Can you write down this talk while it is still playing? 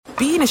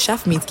being a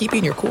chef means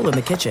keeping your cool in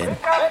the kitchen.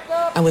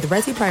 And with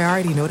Resi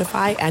Priority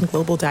Notify and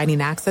Global Dining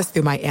Access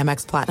through my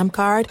Amex Platinum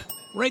card,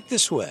 right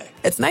this way.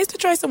 It's nice to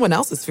try someone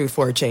else's food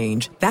for a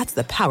change. That's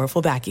the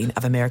powerful backing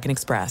of American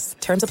Express.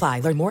 Terms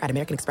apply. Learn more at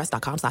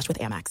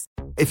americanexpress.com/withAmex.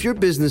 If your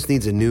business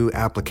needs a new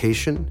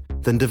application,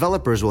 then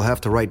developers will have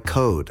to write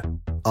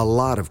code. A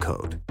lot of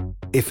code.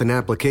 If an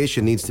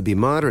application needs to be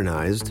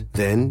modernized,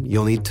 then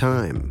you'll need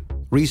time,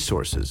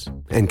 resources,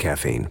 and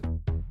caffeine.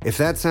 If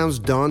that sounds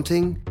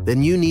daunting,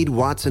 then you need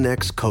Watson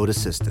X Code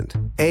Assistant.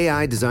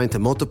 AI designed to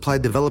multiply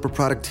developer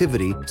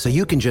productivity so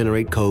you can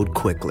generate code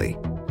quickly.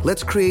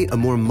 Let's create a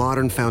more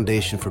modern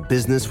foundation for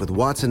business with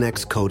Watson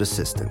X Code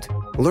Assistant.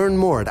 Learn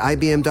more at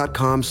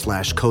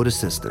ibm.com/code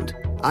assistant.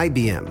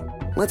 IBM.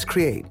 Let's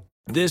create.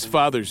 This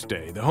Father's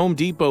Day, the Home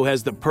Depot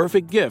has the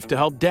perfect gift to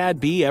help Dad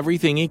be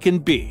everything he can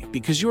be,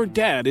 because your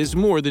dad is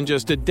more than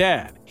just a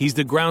dad. He's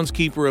the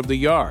groundskeeper of the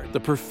yard, the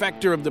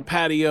perfecter of the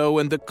patio,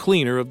 and the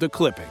cleaner of the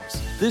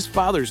clippings. This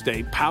Father's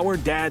Day, power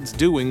Dad's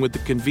doing with the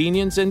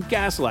convenience and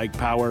gas-like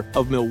power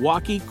of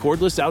Milwaukee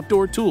cordless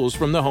outdoor tools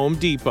from the Home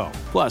Depot.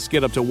 Plus,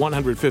 get up to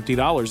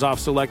 $150 off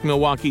select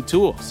Milwaukee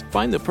tools.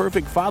 Find the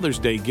perfect Father's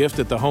Day gift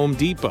at the Home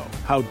Depot.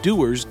 How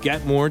doers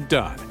get more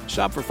done.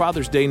 Shop for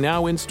Father's Day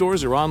now in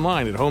stores or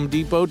online at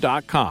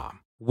homedepot.com.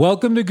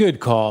 Welcome to Good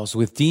Calls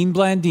with Dean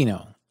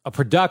Blandino, a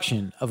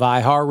production of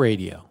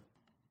iHeartRadio.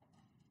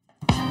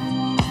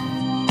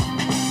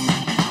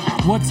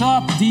 What's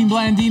up, Dean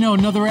Blandino?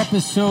 Another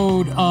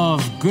episode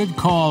of Good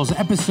Calls,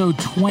 episode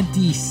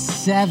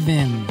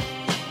 27.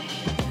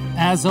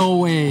 As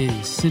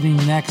always, sitting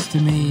next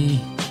to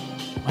me,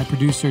 my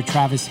producer,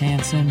 Travis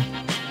Hansen.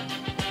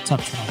 What's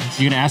up, Travis?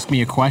 You're going to ask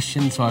me a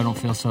question so I don't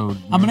feel so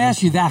nervous? I'm going to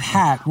ask you that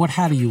hat. What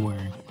hat are you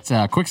wearing? It's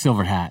a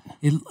Quicksilver hat.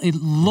 It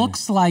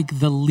looks like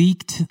the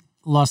leaked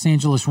Los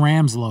Angeles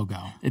Rams logo.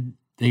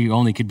 They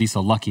only could be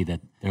so lucky that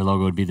their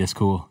logo would be this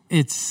cool.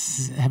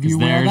 Have you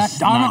aware of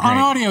that? On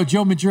audio,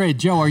 Joe Madrid.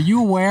 Joe, are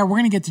you aware? We're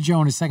going to get to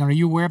Joe in a second. Are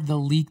you aware of the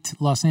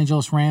leaked Los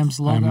Angeles Rams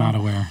logo? I'm not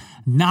aware.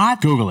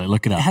 Google it.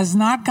 Look it up. Has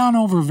not gone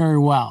over very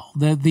well.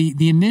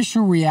 The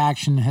initial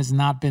reaction has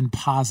not been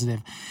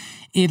positive.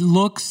 It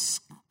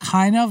looks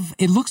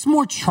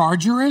more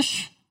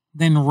Chargerish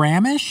than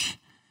Ramish.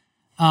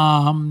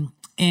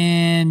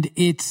 And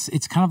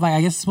it's kind of like,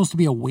 I guess it's supposed to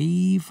be a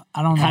wave.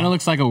 I don't know. Kind of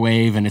looks like a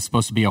wave, and it's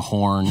supposed to be a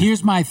horn.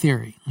 Here's my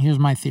theory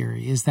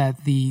is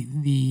that the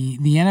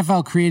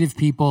NFL creative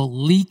people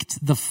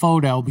leaked the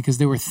photo because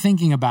they were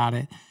thinking about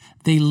it.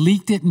 They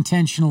leaked it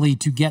intentionally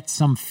to get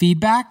some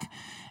feedback.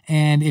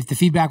 And if the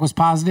feedback was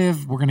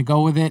positive, we're going to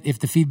go with it. If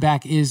the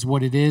feedback is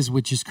what it is,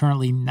 which is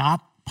currently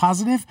not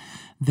positive,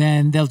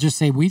 then they'll just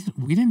say, we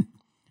didn't,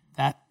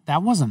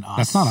 that wasn't us.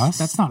 That's not us.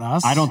 That's not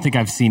us. I don't think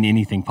I've seen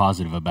anything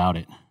positive about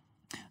it.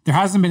 There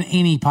hasn't been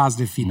any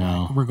positive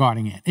feedback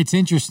regarding it. It's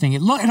interesting.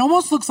 It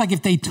almost looks like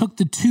if they took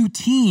the two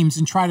teams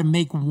and try to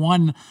make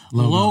one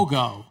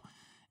logo.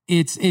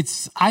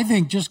 It's. I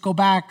think just go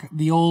back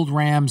the old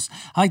Rams.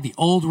 I like the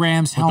old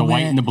Rams helmet, the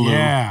white and the blue.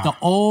 Yeah. The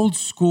old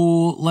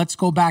school. Let's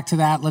go back to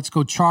that. Let's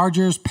go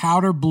Chargers,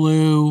 powder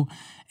blue,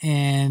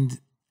 and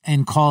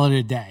call it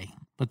a day.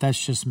 But that's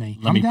just me.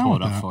 Let me pull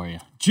it up for you.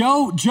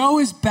 Joe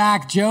is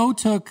back. Joe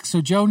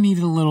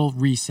needed a little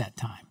reset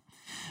time.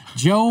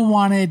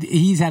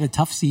 He's had a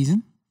tough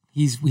season.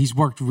 He's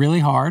worked really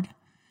hard.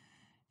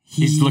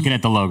 He's looking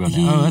at the logo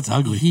now. That's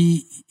ugly.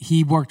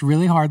 He worked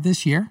really hard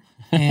this year,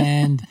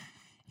 and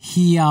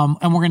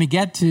and we're going to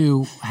get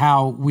to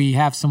how we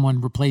have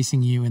someone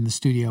replacing you in the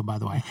studio, by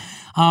the way.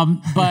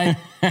 But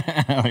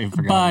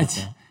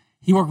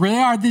he worked really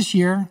hard this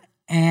year,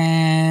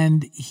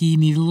 and he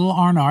needed a little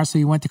R&R, so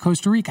he went to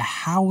Costa Rica.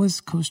 How was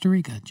Costa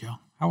Rica, Joe?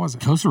 How was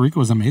it? Costa Rica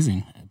was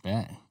amazing. I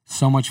bet.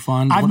 So much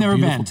fun. I've never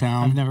been.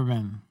 Town. I've never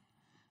been.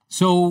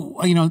 So,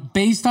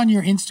 based on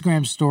your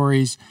Instagram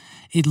stories,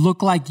 it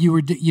looked like you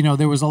were,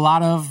 there was a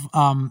lot of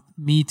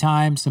me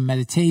time, some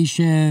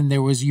meditation.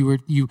 There was, you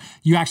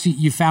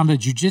found a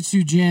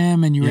jiu-jitsu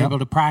gym and you were able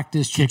to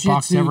practice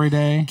kickbox every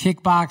day.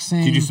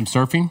 Kickboxing. Did you do some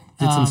surfing?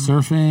 Did some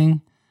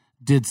surfing.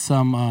 Did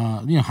some,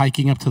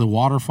 hiking up to the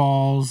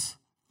waterfalls.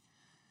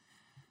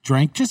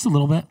 Drank just a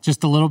little bit.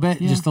 Just a little bit?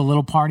 Yeah. Just a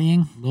little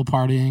partying?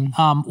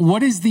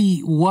 What is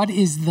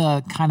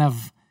the kind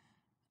of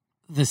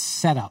the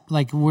setup?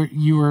 Like,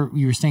 you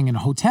were staying in a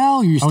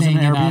hotel? You were staying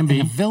in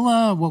a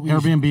villa? What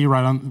Airbnb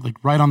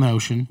right on the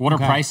ocean. What are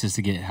prices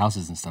to get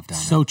houses and stuff down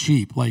there? So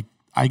cheap. Like,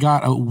 I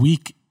got a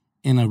week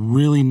in a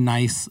really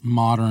nice,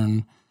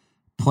 modern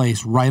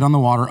place right on the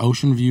water,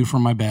 ocean view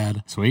from my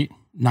bed. Sweet.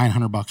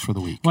 $900 for the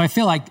week. Well, I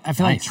feel like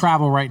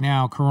travel right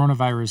now,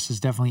 coronavirus is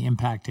definitely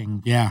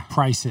impacting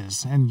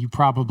prices, and you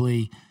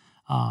probably.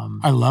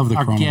 I love the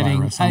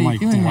coronavirus. I'm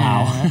like,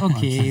 wow.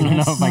 Okay, I don't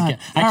know if I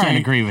can't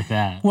agree with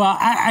that. Well,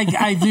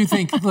 I do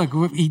think. Look,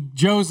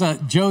 Joe's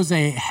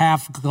a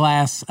half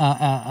glass,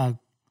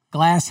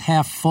 glass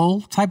half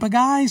full type of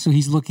guy, so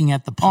he's looking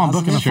at the positive.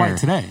 I'm booking a flight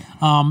today.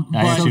 I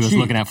actually was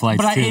looking at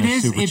flights but too.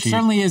 It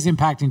certainly is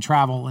impacting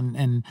travel,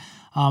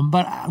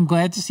 but I'm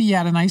glad to see you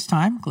had a nice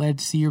time. Glad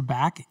to see you're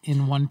back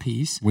in one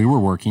piece. We were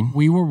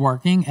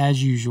working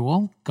as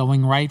usual,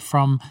 going right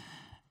from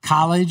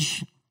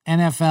college,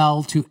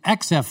 NFL to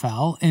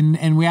XFL,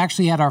 and we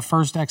actually had our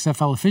first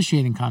XFL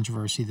officiating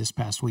controversy this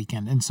past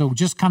weekend. And so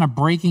just kind of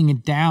breaking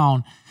it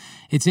down,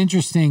 it's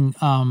interesting.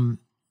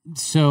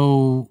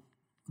 So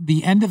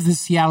the end of the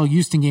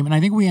Seattle-Houston game, and I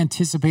think we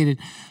anticipated,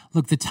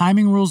 look, the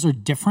timing rules are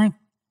different,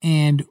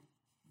 and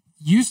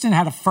Houston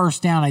had a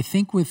first down, I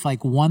think, with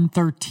like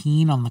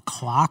 1:13 on the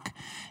clock,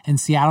 and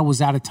Seattle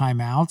was out of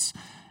timeouts,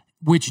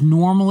 which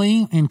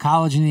normally in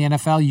college and the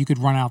NFL, you could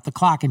run out the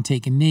clock and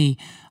take a knee.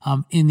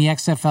 In the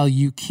XFL,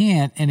 you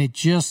can't, and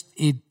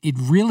it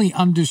really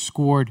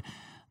underscored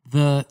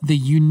the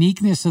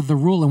uniqueness of the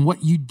rule and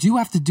what you do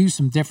have to do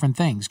some different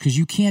things because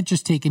you can't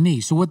just take a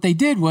knee. So what they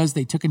did was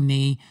they took a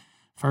knee,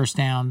 first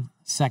down,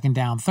 second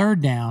down,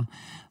 third down.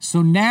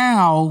 So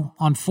now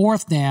on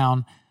fourth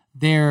down,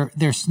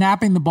 they're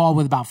snapping the ball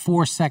with about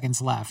 4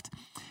 seconds left.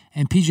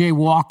 And PJ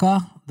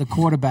Walker, the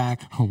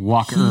quarterback,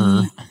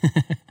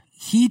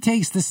 he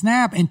takes the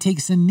snap and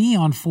takes a knee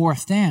on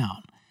fourth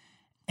down.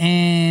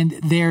 And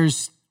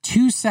there's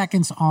 2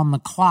 seconds on the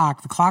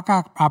clock. The clock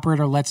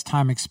operator lets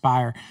time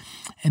expire.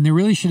 And there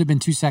really should have been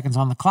 2 seconds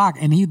on the clock.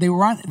 And they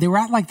were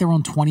at like their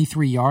own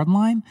 23-yard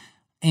line.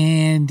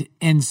 And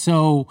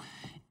so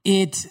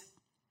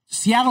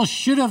Seattle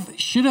should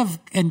have,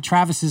 and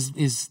Travis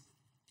is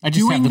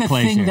doing the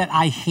thing here that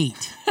I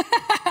hate.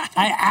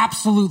 I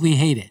absolutely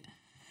hate it.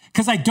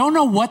 Because I don't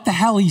know what the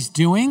hell he's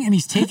doing, and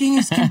he's taking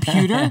his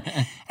computer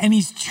and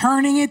he's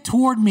turning it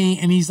toward me,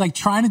 and he's like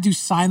trying to do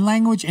sign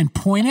language and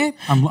point it.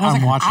 I'm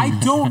watching. I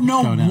don't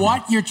know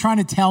what you're trying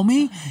to tell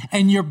me,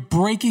 and you're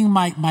breaking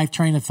my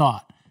train of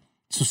thought.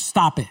 So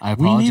stop it. I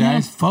apologize. We need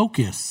him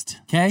focused.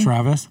 Okay,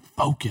 Travis,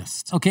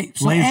 focused. Okay,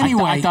 so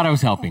anyway, I thought I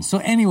was helping. So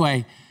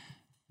anyway,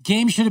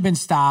 game should have been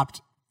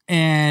stopped,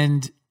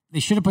 and they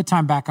should have put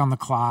time back on the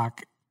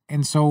clock.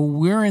 And so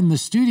we're in the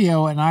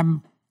studio, and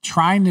I'm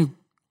trying to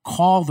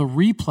call the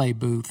replay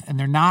booth, and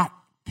they're not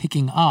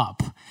picking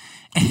up.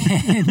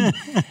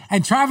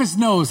 And Travis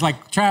knows, like,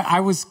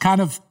 I was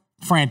kind of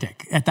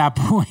frantic at that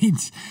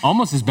point.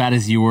 Almost as bad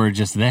as you were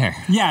just there.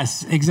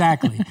 Yes,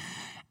 exactly.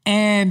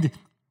 And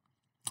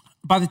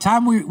by the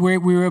time we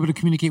were able to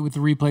communicate with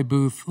the replay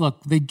booth,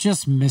 look, they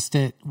just missed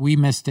it. We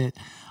missed it.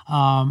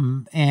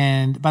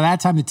 And by that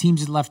time, the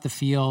teams had left the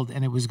field,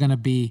 and it was going to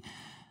be,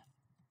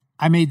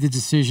 I made the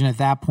decision at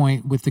that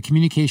point with the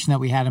communication that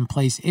we had in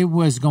place, it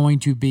was going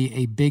to be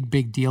a big,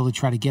 big deal to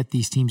try to get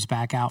these teams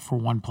back out for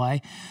one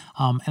play.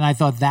 And I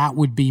thought that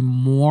would be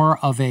more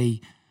of a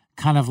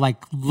kind of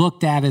like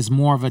looked at as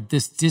more of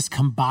this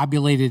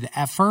discombobulated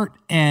effort.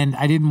 And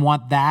I didn't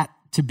want that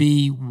to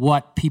be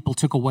what people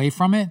took away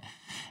from it.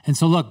 And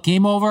so look,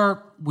 game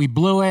over, we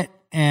blew it,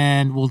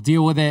 and we'll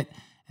deal with it.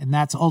 And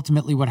that's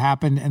ultimately what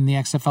happened. And the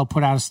XFL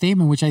put out a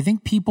statement, which I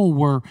think people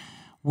were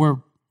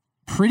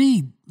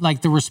pretty,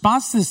 like, the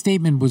response to the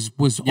statement was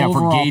overall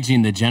for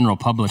gauging the general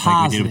public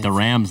positive. Like we did with the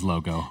Rams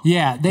logo.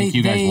 Yeah,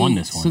 you guys won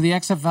this one. So the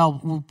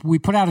XFL, we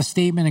put out a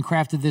statement and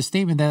crafted this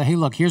statement that, hey,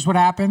 look, here's what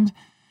happened.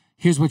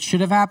 Here's what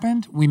should have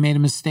happened. We made a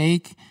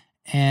mistake,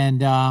 and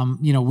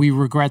we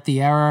regret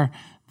the error.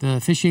 The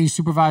officiating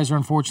supervisor,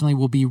 unfortunately,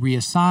 will be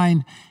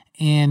reassigned,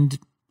 and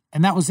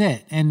that was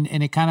it. And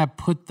it kind of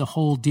put the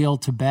whole deal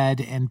to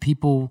bed, and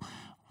people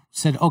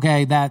said,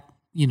 okay, that,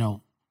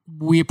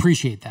 we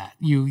appreciate that.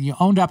 You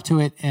owned up to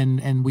it,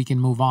 and we can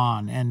move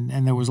on.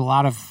 And there was a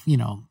lot of,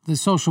 the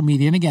social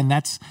media. And again,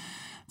 it's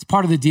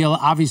part of the deal.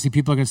 Obviously,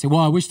 people are going to say, well,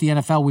 I wish the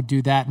NFL would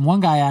do that. And one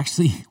guy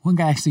actually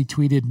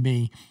tweeted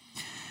me,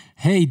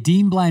 hey,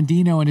 Dean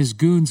Blandino and his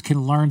goons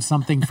can learn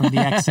something from the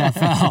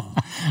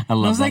XFL. I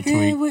love that tweet.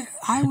 Hey,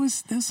 that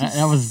was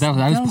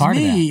part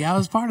of that. I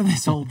was part of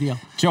this whole deal.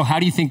 Joe, how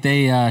do you think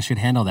they should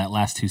handle that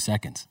last 2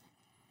 seconds?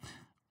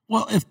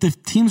 Well, if the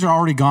teams are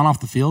already gone off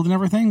the field and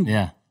everything,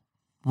 yeah.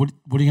 What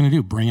are you going to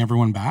do? Bring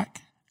everyone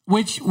back?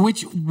 Which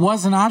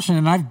was an option,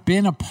 and I've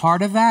been a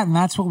part of that, and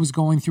that's what was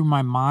going through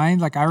my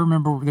mind. Like, I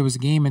remember there was a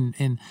game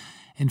in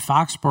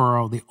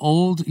Foxborough, the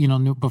old,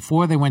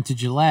 before they went to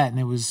Gillette, and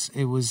it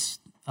was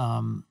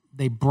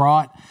they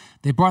brought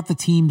the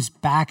teams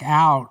back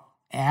out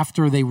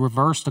after they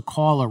reversed a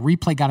call. A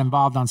replay got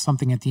involved on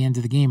something at the end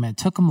of the game, and it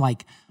took them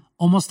like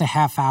almost a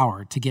half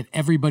hour to get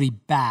everybody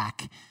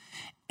back,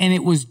 and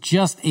it was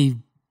just a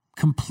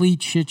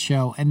complete shit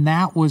show. And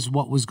that was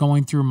what was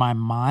going through my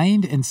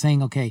mind, and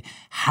saying, okay,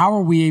 how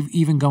are we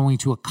even going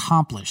to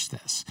accomplish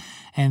this?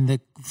 And the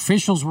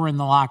officials were in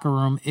the locker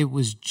room. It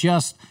was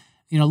just,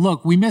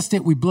 look, we missed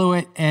it, we blew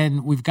it,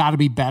 and we've got to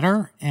be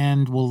better,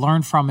 and we'll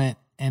learn from it.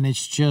 And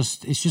it's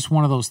just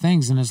one of those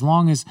things. And as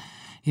long as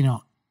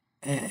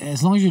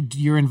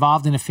you're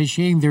involved in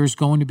officiating, there's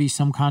going to be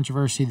some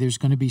controversy. There's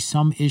going to be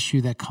some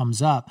issue that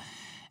comes up.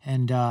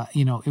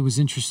 it was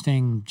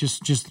interesting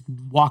just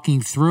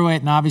walking through it,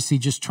 and obviously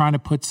just trying to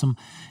put some,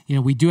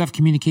 we do have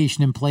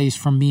communication in place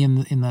from me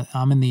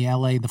I'm in the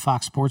LA, the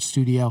Fox Sports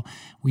studio.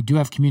 We do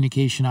have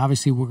communication.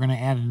 Obviously, we're going to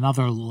add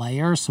another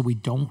layer so we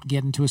don't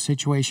get into a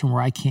situation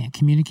where I can't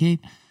communicate,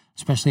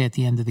 especially at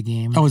the end of the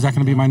game. Oh, is that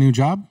going to be my new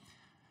job?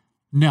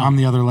 No, I'm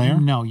the other layer.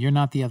 No, you're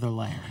not the other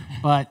layer.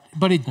 But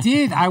it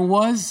did. It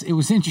was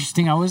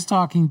interesting. I was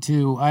talking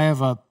to. I have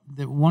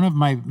one of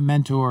my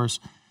mentors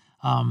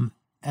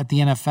at the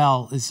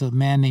NFL is a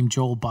man named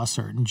Joel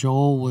Bussert, and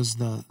Joel was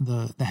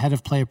the head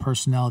of player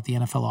personnel at the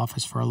NFL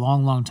office for a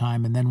long, long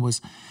time, and then was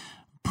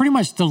pretty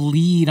much the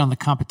lead on the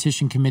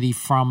competition committee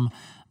from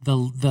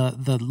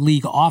the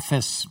league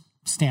office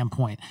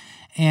standpoint.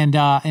 And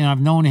I've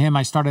known him.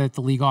 I started at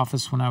the league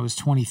office when I was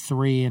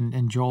 23,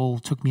 and Joel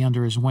took me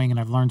under his wing, and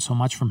I've learned so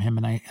much from him.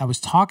 And I was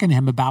talking to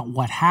him about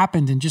what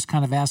happened and just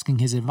kind of asking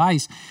his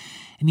advice.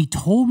 And he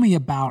told me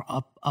about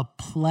a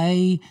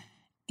play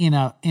in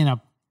a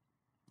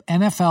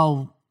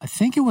NFL, I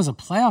think it was a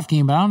playoff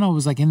game, but I don't know, it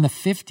was like in the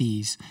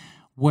 50s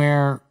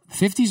or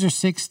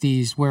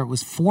 60s, where it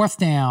was 4th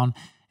down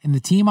and the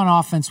team on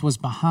offense was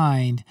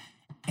behind,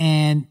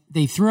 and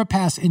they threw a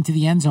pass into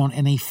the end zone,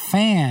 and a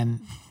fan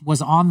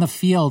was on the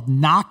field,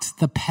 knocked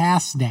the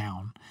pass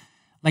down,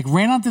 like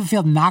ran onto the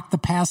field, knocked the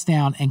pass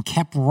down, and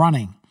kept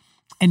running.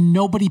 And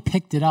nobody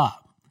picked it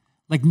up.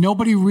 Like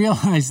nobody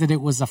realized that it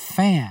was a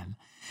fan.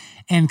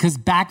 And because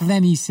back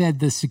then he said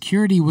the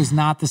security was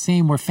not the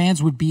same, where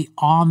fans would be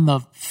on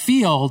the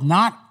field,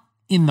 not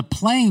in the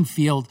playing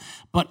field,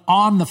 but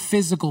on the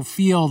physical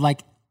field,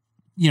 like,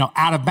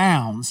 out of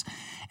bounds.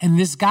 And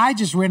this guy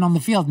just ran on the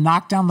field,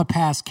 knocked down the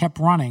pass, kept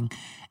running.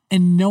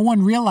 And no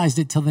one realized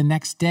it till the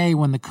next day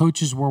when the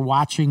coaches were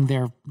watching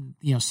their,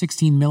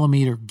 16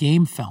 millimeter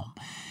game film.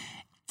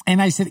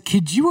 And I said,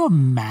 could you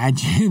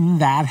imagine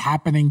that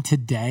happening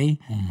today?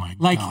 Oh my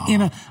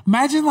God.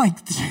 Imagine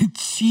the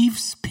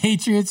Chiefs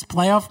Patriots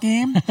playoff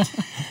game,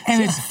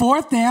 and it's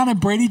 4th down and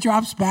Brady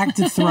drops back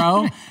to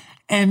throw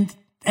and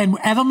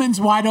Edelman's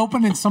wide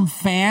open, and some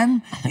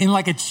fan in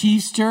like a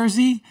Chiefs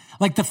jersey,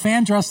 like the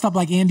fan dressed up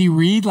like Andy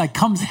Reid, like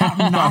comes out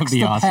and knocks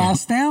the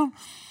pass down.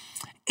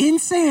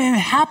 Insane. It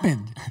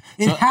happened.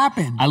 It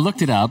happened. I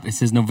looked it up. It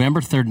says November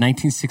 3rd,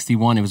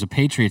 1961. It was a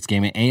Patriots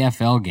game, an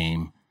AFL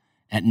game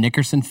at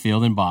Nickerson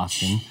Field in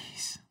Boston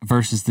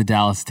versus the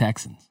Dallas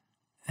Texans.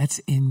 That's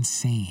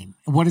insane.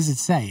 What does it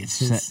say? It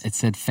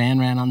said fan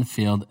ran on the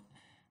field,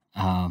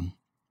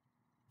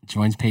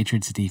 joins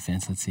Patriots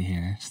defense. Let's see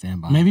here.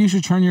 Stand by. Maybe you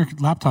should turn your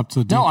laptop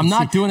to the. No, I'm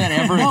not doing that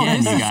ever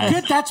again, this you guys.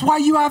 Is good. That's why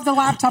you have the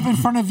laptop in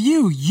front of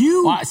you.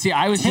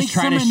 I was just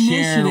trying to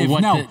share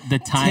what the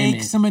time is.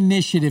 Take some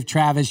initiative,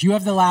 Travis. You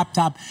have the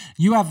laptop.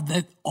 You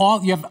have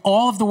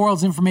all of the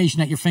world's information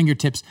at your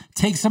fingertips.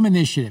 Take some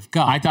initiative.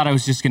 Go. I thought I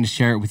was just going to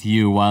share it with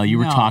you while you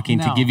were talking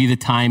to give you the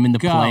time and the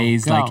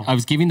plays. Go. Like I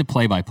was giving the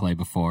play-by-play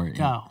before.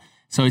 Go.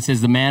 So it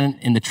says the man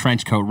in the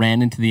trench coat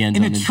ran into the end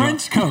zone. In a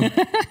trench coat.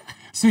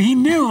 So he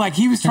knew, like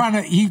he was trying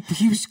to.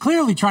 He was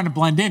clearly trying to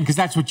blend in, because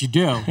that's what you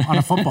do on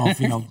a football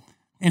field,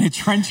 in a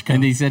trench coat.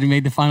 And he said he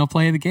made the final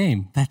play of the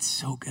game. That's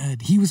so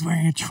good. He was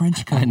wearing a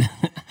trench coat.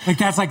 Like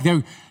that's like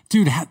dude.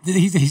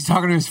 He's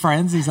talking to his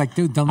friends. He's like,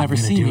 dude, they'll never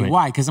see me.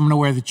 Why? Because I'm going to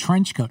wear the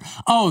trench coat.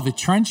 Oh, the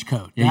trench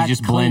coat. Yeah, you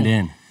just blend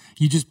in.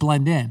 You just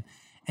blend in.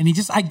 And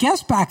I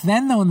guess back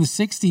then though, in the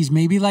 60s,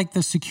 maybe like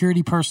the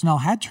security personnel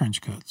had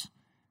trench coats.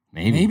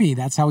 Maybe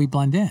that's how we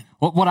blend in.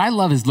 What I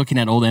love is looking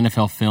at old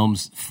NFL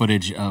films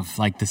footage of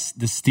like the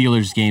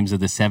Steelers games of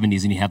the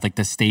 70s, and you have like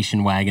the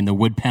station wagon, the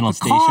wood panel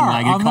station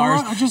wagon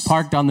cars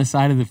parked on the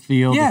side of the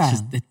field. Yeah.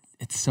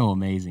 It's so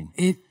amazing.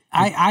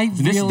 I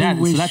really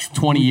wish. So that's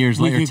 20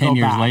 years later, 10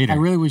 years later. I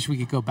really wish we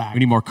could go back. We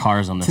need more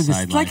cars on the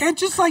sideline.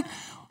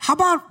 How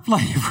about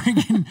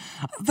freaking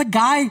the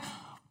guy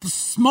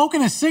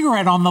smoking a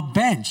cigarette on the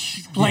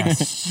bench? Like,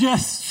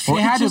 just...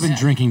 They had to have been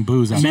drinking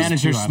booze. The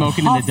manager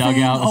smoking in the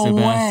dugout was the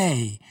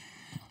best.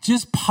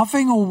 Just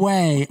puffing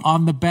away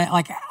on the bench.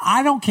 Like,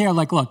 I don't care.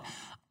 Like, look,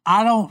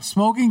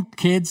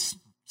 smoking's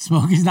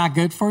not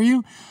good for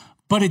you,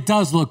 but it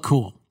does look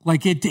cool.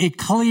 Like, it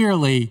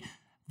clearly...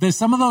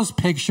 some of those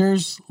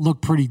pictures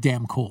look pretty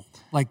damn cool.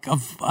 Like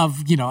of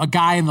a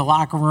guy in the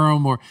locker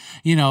room, or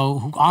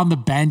on the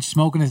bench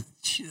smoking that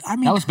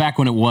was back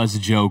when it was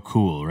Joe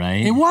Cool,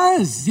 right? It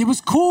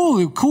was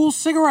cool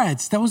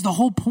cigarettes. That was the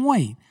whole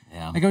point.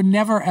 Yeah. Like I would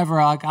never ever,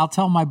 like I'll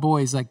tell my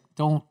boys, like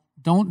don't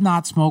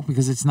not smoke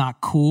because it's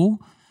not cool.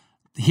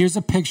 Here's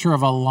a picture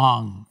of a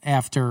lung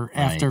after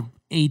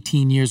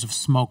 18 years of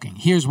smoking.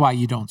 Here's why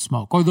you don't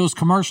smoke. Or those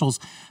commercials,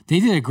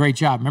 they did a great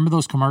job. Remember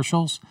those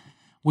commercials?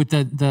 With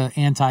the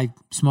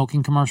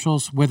anti-smoking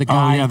commercials, where the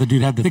guy, the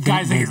dude had the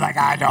guy thinks like,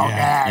 I don't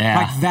get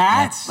like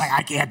that. Like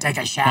I can't take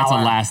a shower. That's a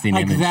lasting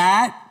like image.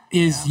 That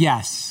is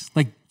yes.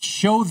 Like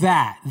show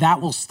that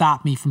will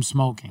stop me from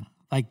smoking.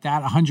 Like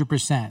that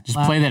 100%. Just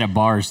play that at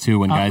bars too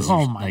when guys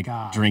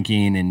are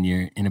drinking and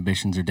your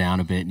inhibitions are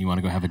down a bit and you want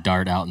to go have a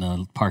dart out in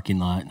the parking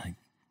lot. Like,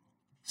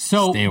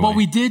 so what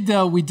we did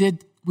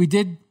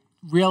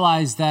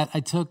realized that I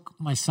took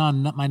my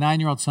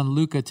 9-year-old son,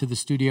 Luca, to the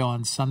studio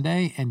on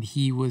Sunday, and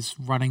he was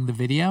running the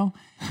video.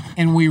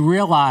 And we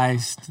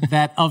realized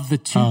that of the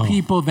two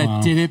people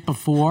that did it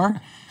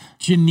before,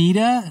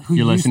 Janita, who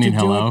used to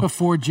do it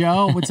before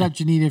Joe. What's up,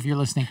 Janita, if you're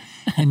listening?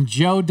 And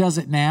Joe does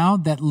it now,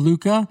 that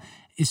Luca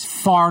is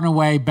far and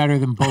away better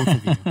than both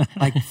of you.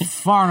 Like,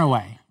 far and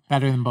away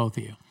better than both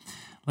of you.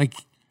 Like,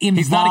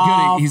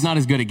 involved. He's not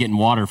as good at getting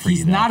water for you.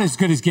 He's not as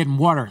good as getting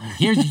water.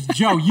 Here's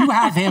Joe. You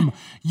have him.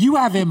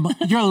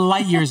 You're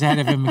light years ahead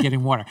of him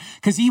getting water,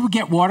 because he would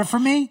get water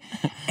from me,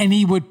 and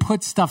he would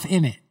put stuff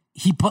in it.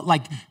 He put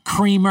like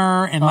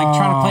creamer and like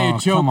trying to play a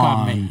joke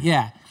on me.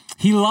 Yeah,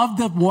 he loved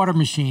the water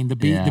machine, the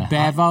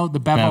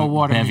Bevo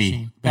water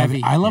machine.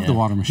 Bevy. I love the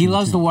water machine. He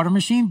loves the water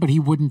machine, but he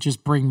wouldn't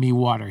just bring me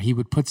water. He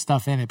would put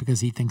stuff in it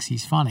because he thinks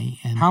he's funny.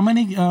 And how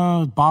many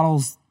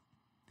bottles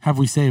have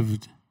we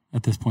saved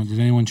at this point? Did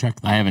anyone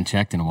check that? I haven't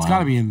checked in a while. It's got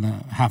to be in the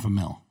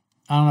 500,000.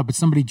 I don't know, but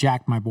somebody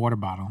jacked my water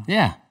bottle.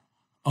 Yeah.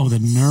 Oh, the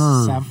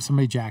nerve.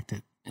 Somebody jacked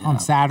it. On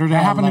Saturday.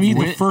 That happened to me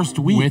the first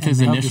week. With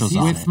his initials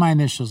on it. With my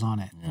initials on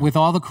it. Yeah. With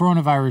all the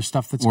coronavirus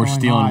stuff that's going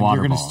on,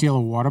 you're going to steal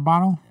a water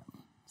bottle?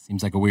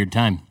 Seems like a weird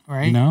time.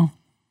 Right? You know?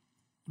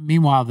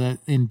 Meanwhile,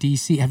 in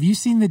D.C., have you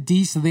seen the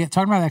D.C.? They're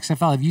talking about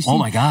XFL. Have you seen? Oh,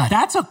 my God.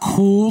 That's a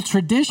cool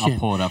tradition. I'll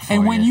pull it up for you.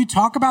 And you. when you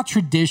talk about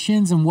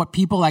traditions and what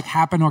people like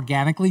happen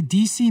organically,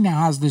 D.C.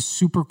 now has this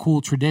super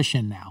cool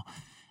tradition now.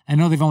 I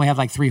know they've only had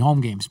like 3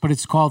 home games, but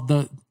it's called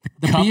the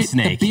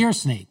snake. The beer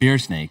snake. Beer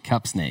snake.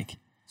 Cup snake.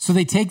 So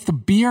they take the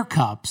beer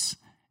cups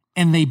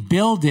and they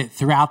build it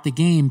throughout the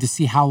game to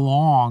see how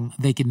long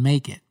they can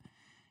make it.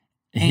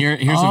 Here's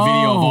a video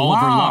of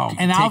Oliver Luck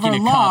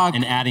taking a cup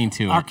and adding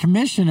to it. Our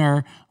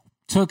commissioner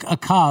took a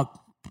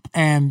cup,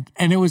 and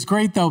it was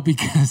great though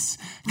because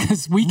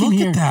we can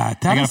hear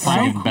that. I gotta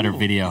find a better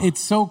video.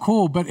 It's so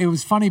cool, but it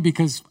was funny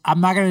because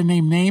I'm not gonna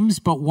name names,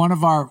 but one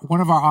of our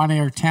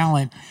on-air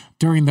talent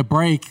during the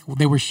break,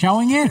 they were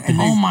showing it, and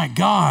oh my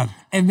God.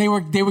 And they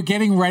were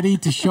getting ready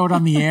to show it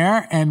on the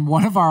air, and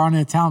one of our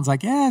on-air talents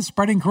like,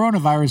 spreading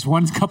coronavirus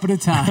one cup at a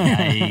time.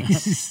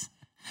 Yikes.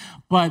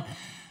 But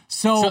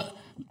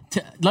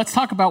let's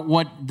talk about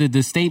what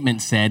the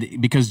statement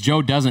said, because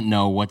Joe doesn't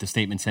know what the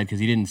statement said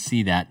because he didn't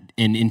see that,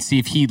 and see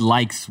if he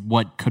likes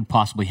what could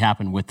possibly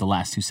happen with the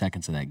last 2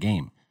 seconds of that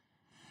game.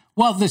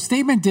 Well, the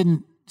statement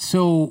didn't.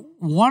 So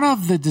one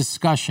of the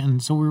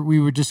discussions, so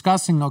we were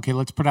discussing, okay,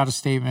 let's put out a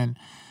statement.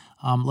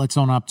 Let's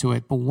own up to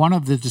it. But one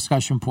of the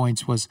discussion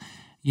points was,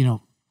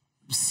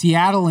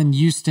 Seattle and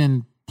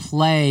Houston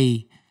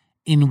play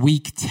in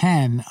week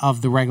 10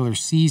 of the regular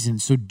season.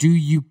 So do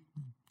you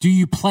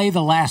play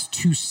the last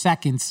 2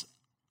 seconds,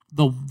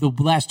 the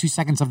last 2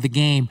 seconds of the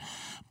game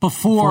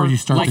before you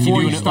start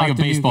a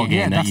baseball game?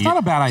 Yeah, that's not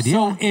a bad idea.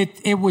 So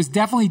it was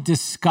definitely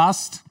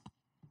discussed.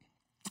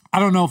 I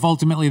don't know if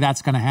ultimately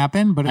that's going to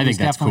happen, but I think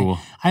that's cool.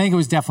 I think it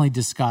was definitely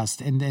discussed,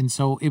 and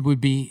so it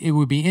would be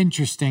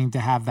interesting to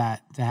have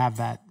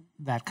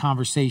that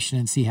conversation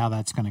and see how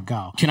that's going to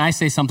go. Can I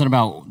say something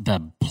about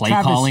the play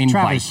calling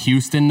by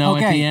Houston though?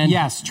 Okay, at the end,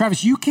 yes,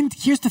 Travis. You can.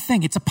 Here's the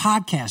thing: it's a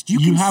podcast. You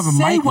can have a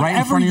say mic right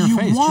in front of your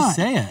face. Want. Just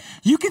say it.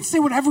 You can say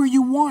whatever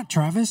you want,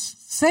 Travis.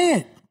 Say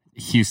it.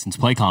 Houston's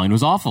play calling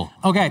was awful.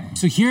 Okay,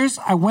 so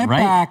I went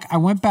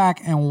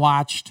back and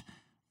watched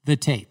the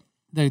tape.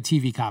 The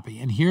TV copy.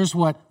 And here's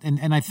what,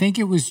 and I think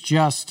it was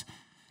just,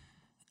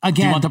 again,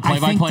 do you want the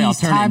play-by-play? I'll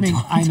turn it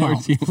I know.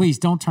 Please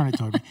don't turn it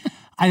toward me.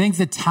 I think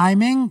the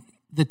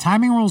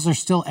timing rules are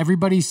still,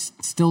 everybody's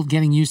still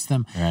getting used to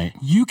them. Right.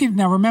 You can,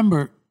 now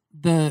remember,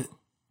 the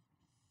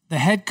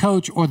head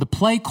coach or the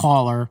play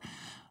caller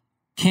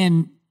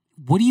can,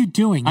 what are you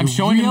doing? I'm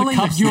showing you the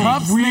cup snake.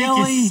 Cup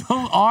snake is so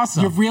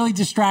awesome. You're really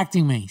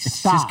distracting me.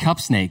 Stop. It's just cup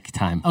snake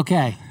time.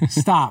 Okay,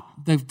 stop.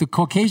 The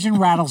Caucasian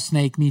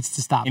rattlesnake needs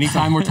to stop.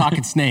 Anytime we're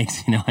talking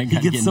snakes, I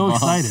got to get so involved.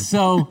 excited.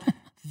 So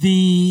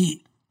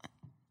the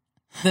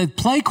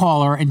play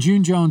caller, and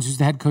June Jones, who's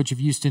the head coach of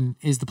Houston,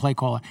 is the play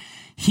caller.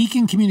 He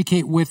can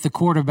communicate with the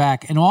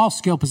quarterback and all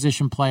skill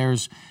position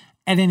players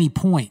at any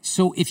point.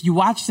 So if you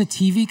watch the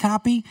TV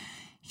copy,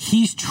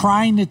 he's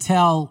trying to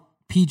tell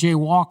PJ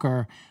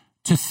Walker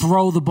to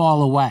throw the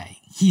ball away.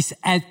 He's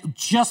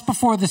just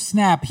before the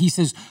snap, he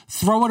says,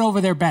 throw it over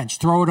their bench.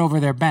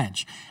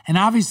 And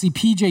obviously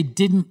PJ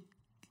didn't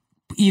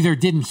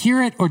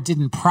hear it or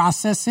didn't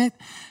process it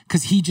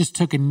because he just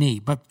took a knee.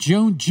 But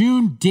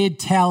June did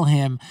tell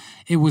him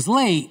it was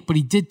late, but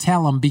he did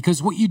tell him,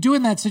 because what you do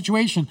in that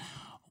situation,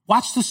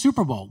 watch the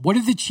Super Bowl. What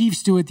did the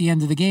Chiefs do at the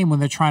end of the game when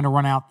they're trying to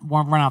run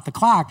out the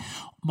clock?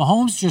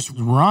 Mahomes just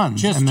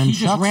runs, he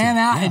just ran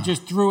out and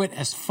just threw it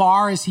as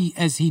far as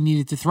he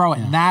needed to throw it.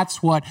 Yeah. And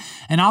that's what,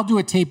 and I'll do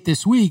a tape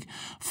this week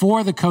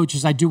for the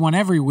coaches. I do one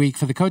every week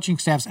for the coaching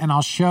staffs, and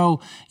I'll show,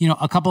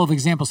 a couple of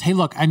examples. Hey,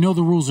 look, I know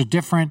the rules are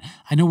different.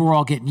 I know we're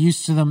all getting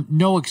used to them.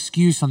 No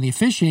excuse on the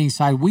officiating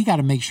side. We got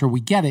to make sure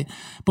we get it,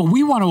 but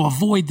we want to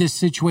avoid this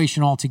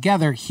situation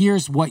altogether.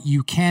 Here's what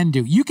you can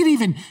do. You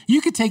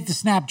could take the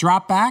snap,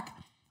 drop back,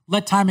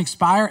 let time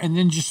expire, and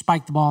then just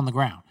spike the ball on the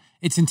ground.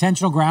 It's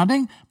intentional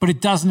grounding, but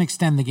it doesn't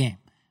extend the game.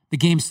 the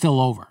game's still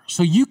over.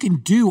 So you can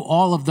do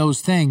all of those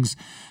things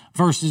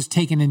versus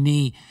taking a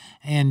knee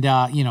and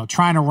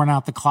trying to run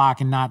out the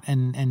clock and not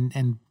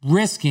and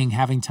risking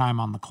having time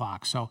on the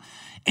clock. So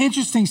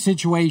interesting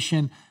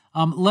situation.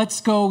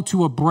 Let's go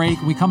to a break.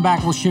 When we come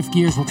back, we'll shift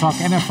gears. We'll talk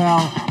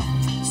NFL,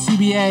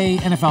 CBA,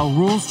 NFL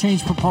rules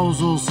change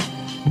proposals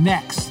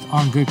next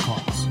on Good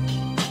Calls.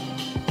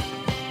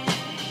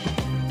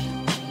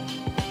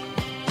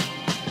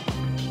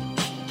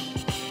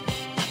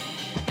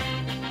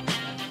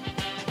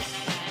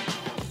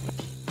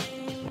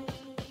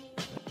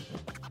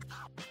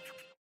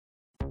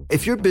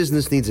 If your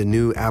business needs a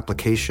new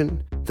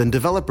application, then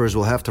developers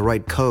will have to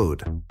write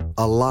code,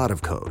 a lot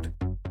of code.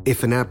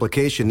 If an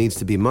application needs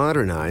to be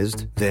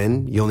modernized,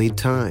 then you'll need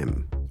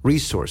time,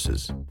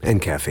 resources,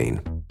 and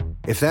caffeine.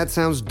 If that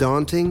sounds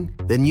daunting,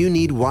 then you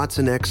need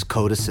Watson X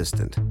Code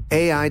Assistant,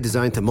 AI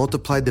designed to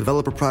multiply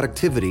developer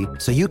productivity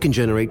so you can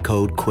generate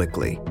code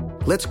quickly.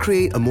 Let's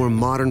create a more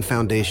modern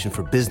foundation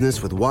for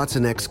business with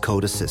Watson X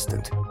Code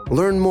Assistant.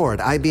 Learn more at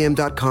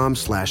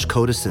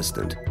ibm.com/code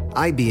assistant.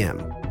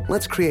 IBM.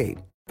 Let's create.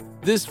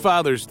 This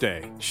Father's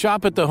Day,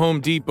 shop at the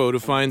Home Depot to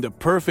find the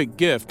perfect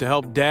gift to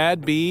help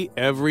Dad be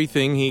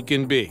everything he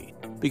can be.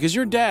 Because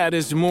your dad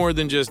is more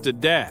than just a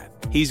dad.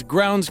 He's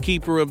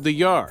groundskeeper of the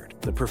yard,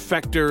 the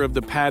perfecter of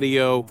the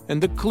patio, and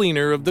the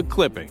cleaner of the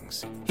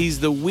clippings. He's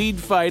the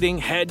weed-fighting,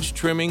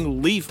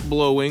 hedge-trimming,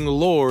 leaf-blowing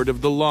lord of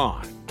the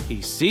lawn.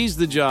 He sees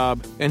the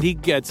job, and he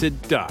gets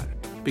it done.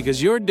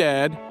 Because your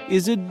dad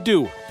is a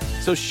doer.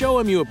 So show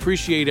him you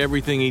appreciate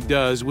everything he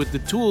does with the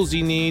tools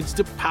he needs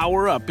to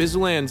power up his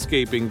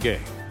landscaping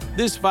game.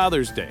 This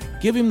Father's Day,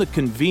 give him the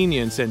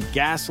convenience and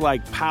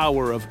gas-like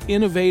power of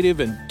innovative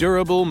and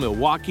durable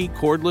Milwaukee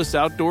cordless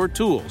outdoor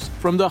tools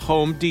from the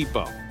Home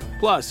Depot.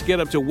 Plus,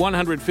 get up to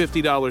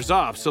 $150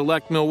 off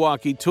select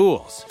Milwaukee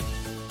tools.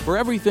 For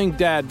everything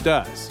Dad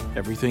does,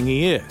 everything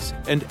he is,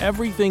 and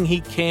everything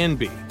he can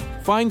be,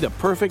 find the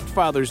perfect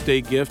Father's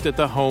Day gift at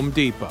the Home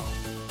Depot.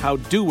 How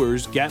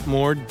doers get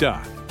more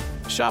done.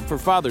 Shop for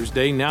Father's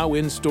Day now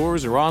in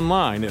stores or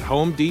online at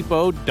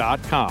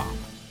homedepot.com.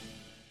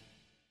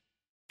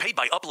 Paid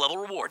by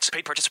UpLevel Rewards.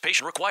 Paid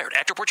participation required.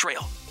 Actor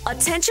portrayal.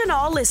 Attention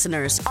all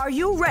listeners. Are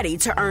you ready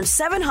to earn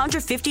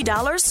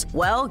 $750?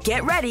 Well,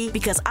 get ready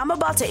because I'm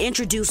about to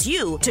introduce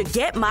you to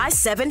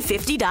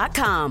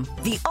GetMy750.com,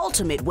 the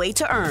ultimate way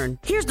to earn.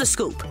 Here's the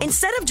scoop.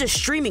 Instead of just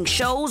streaming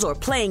shows or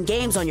playing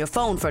games on your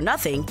phone for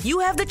nothing, you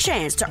have the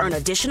chance to earn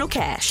additional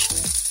cash.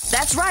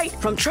 That's right.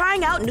 From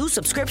trying out new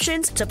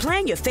subscriptions to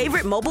playing your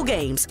favorite mobile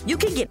games, you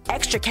can get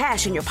extra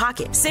cash in your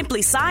pocket.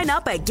 Simply sign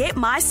up at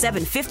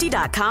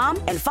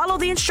GetMy750.com and follow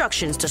the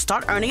instructions to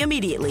start earning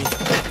immediately.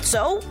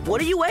 So, what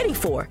are you waiting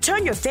for?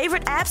 Turn your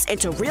favorite apps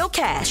into real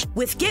cash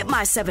with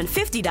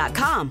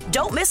GetMy750.com.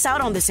 Don't miss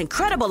out on this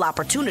incredible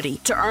opportunity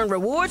to earn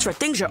rewards for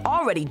things you're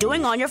already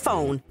doing on your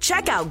phone.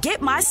 Check out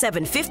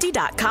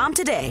GetMy750.com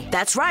today.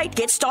 That's right.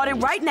 Get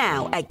started right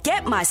now at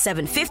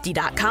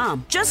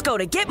GetMy750.com. Just go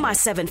to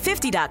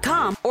GetMy750.com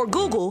or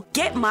Google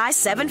Get My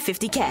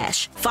 750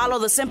 Cash. Follow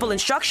the simple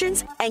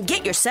instructions and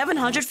get your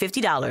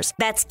 $750.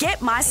 That's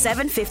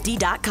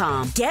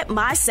GetMy750.com.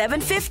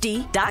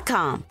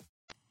 GetMy750.com.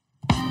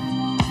 All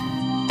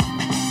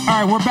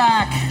right, we're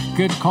back.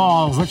 Good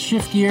calls. Let's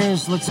shift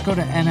gears. Let's go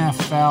to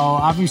NFL.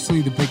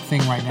 Obviously, the big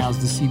thing right now is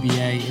the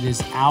CBA. It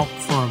is out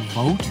for a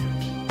vote.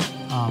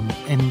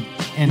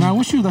 And I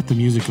wish you'd let the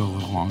music go a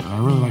little longer. I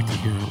really like to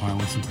hear it when I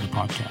listen to the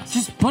podcast.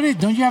 Just put it.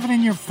 Don't you have it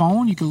in your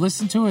phone? You can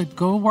listen to it.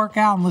 Go work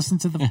out and listen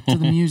to the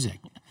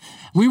music.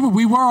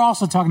 We were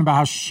also talking about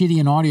how shitty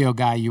an audio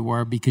guy you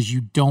were because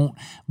you don't.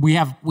 We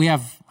have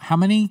how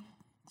many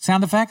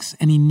sound effects,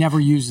 and he never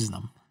uses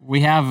them.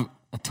 We have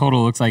a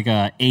total. Looks like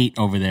 8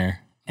 over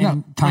there.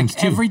 And times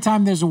like 2. Every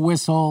time there's a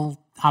whistle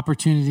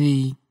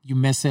opportunity, you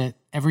miss it.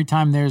 Every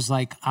time there's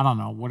like I don't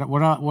know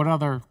what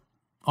other.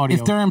 Audio.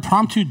 If they're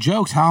impromptu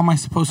jokes, how am I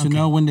supposed to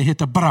know when to hit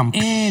the button?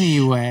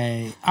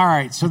 Anyway, all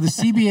right. So the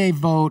CBA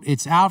vote,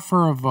 it's out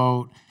for a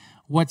vote.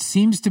 What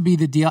seems to be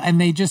the deal, and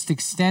they just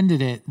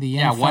extended it. The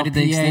NFLPA why did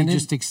they extend it?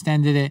 Just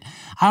extended it.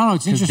 I don't know.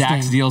 It's interesting.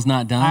 Dak's deal's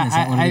not done. Is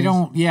that what it is?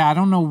 I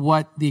don't know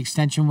what the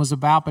extension was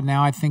about, but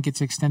now I think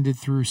it's extended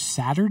through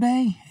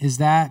Saturday. Is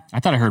that? I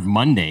thought I heard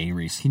Monday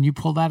recently. Can you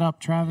pull that up,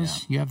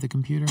 Travis? Yeah. You have the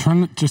computer.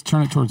 Just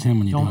turn it towards him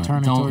when you do it. Don't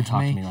turn it towards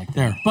talk me. To me like that.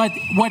 There. But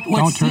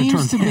what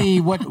seems to be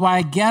what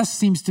I guess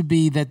seems to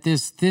be that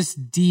this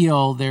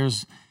deal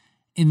there's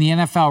in the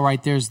NFL,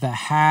 right? There's the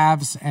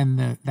haves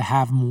and the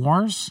have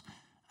mores.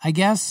 I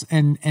guess,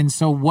 and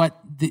so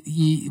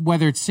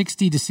whether it's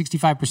 60 to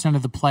 65%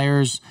 of the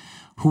players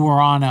who are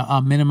on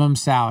a minimum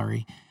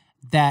salary,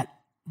 that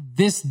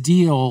this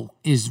deal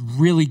is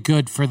really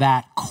good for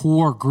that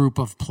core group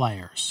of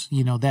players.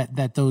 You know,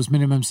 that those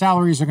minimum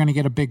salaries are going to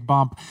get a big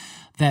bump.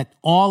 That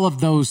all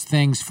of those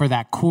things for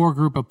that core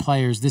group of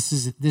players,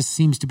 this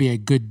seems to be a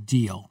good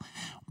deal.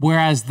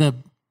 Whereas that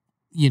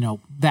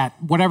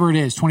whatever it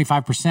is,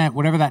 25%,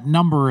 whatever that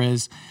number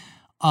is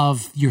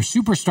of your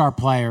superstar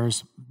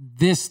players.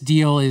 this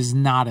deal is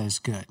not as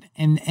good.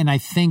 And I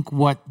think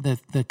what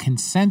the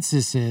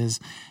consensus is,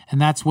 and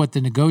that's what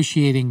the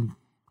negotiating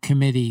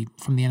committee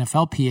from the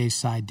NFLPA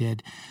side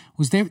did,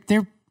 was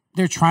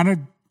they're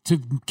trying to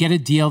get a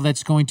deal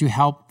that's going to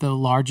help the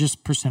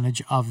largest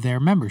percentage of their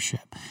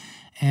membership.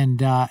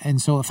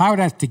 And so if I would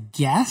have to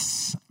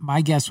guess,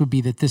 my guess would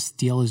be that this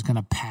deal is going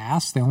to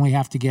pass. They only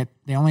have to get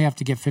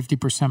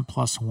 50%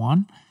 plus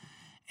one.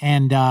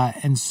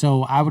 And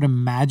so I would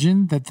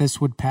imagine that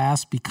this would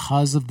pass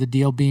because of the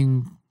deal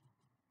being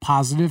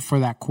positive for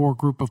that core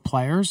group of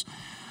players.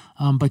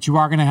 But you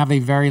are going to have a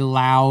very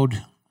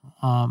loud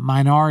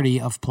minority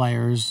of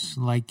players,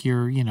 like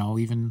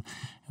even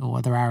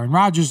whether Aaron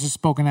Rodgers has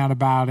spoken out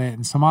about it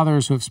and some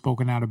others who have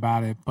spoken out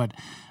about it. But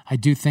I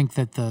do think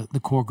that the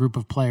core group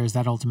of players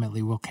that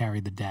ultimately will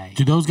carry the day.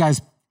 Do those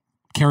guys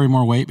carry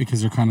more weight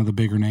because they're kind of the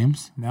bigger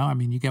names? No, I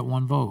mean, you get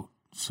one vote.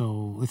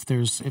 So if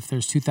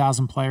there's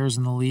 2,000 players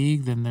in the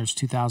league, then there's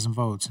 2,000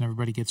 votes, and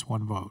everybody gets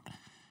one vote,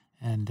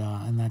 and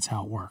that's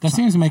how it works. That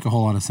seems to make a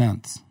whole lot of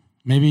sense.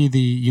 Maybe the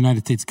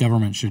United States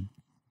government should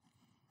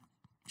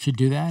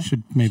do that.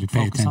 Should maybe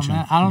pay attention. On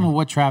that. I don't know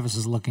what Travis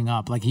is looking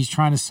up. Like he's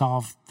trying to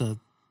solve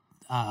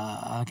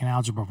like an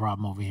algebra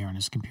problem over here on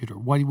his computer.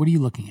 What are you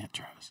looking at,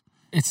 Travis?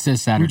 It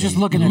says Saturday. We're just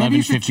looking at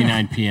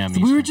 11:59 p.m.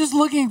 We were just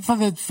looking for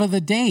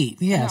the date.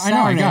 Yeah, I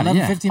know. I got it.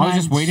 Yeah. I was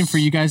just waiting for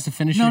you guys to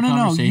finish your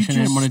conversation. I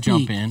didn't want to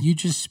jump in. You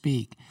just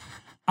speak.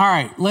 All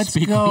right, let's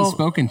go.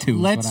 Spoken to.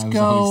 Let's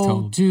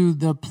go to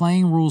the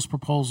playing rules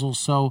proposal.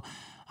 So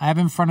I have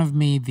in front of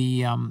me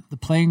the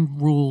playing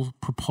rule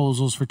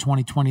proposals for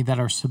 2020 that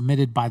are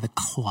submitted by the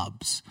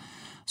clubs.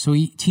 So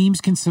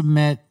teams can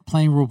submit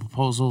playing rule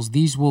proposals.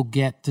 These will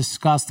get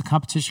discussed. The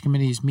competition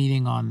committee is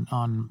meeting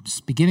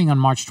beginning on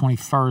March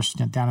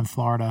 21st down in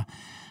Florida,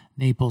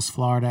 Naples,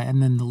 Florida,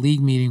 and then the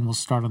league meeting will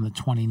start on the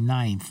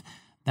 29th.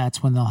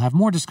 That's when they'll have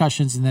more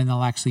discussions, and then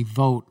they'll actually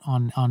vote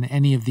on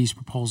any of these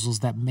proposals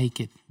that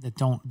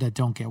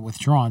don't get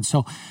withdrawn.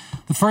 So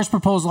the first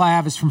proposal I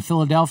have is from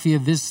Philadelphia.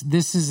 This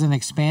is an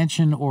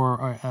expansion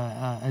or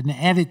an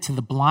edit to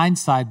the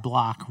blindside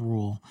block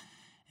rule.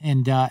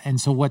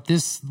 And so what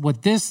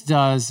this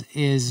does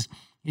is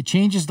it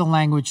changes the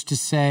language to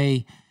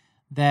say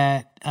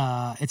that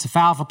it's a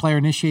foul if a player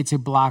initiates a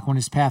block when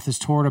his path is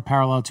toward or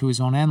parallel to his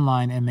own end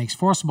line and makes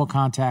forcible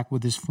contact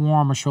with his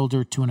forearm or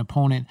shoulder to an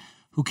opponent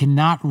who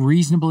cannot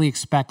reasonably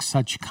expect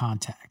such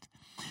contact.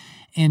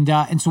 And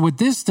so what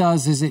this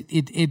does is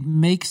it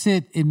makes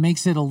it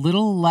a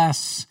little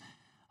less.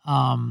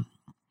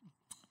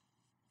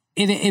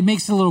 It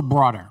makes it a little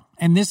broader.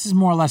 And this is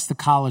more or less the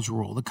college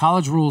rule. The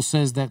college rule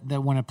says that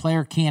when a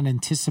player can't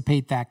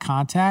anticipate that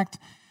contact,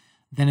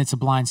 then it's a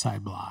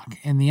blindside block.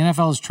 And the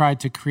NFL has tried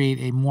to create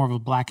a more of a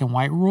black and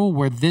white rule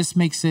where this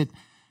makes it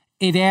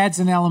adds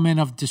an element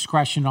of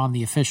discretion on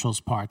the official's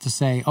part to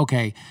say,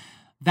 okay,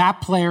 that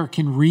player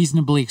can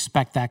reasonably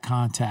expect that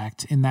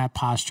contact in that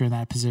posture, in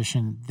that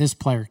position. This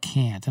player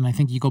can't. And I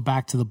think you go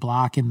back to the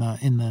block in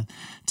the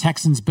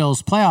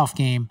Texans-Bills playoff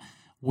game,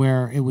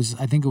 where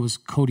I think it was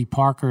Cody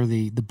Parker,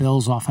 the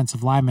Bills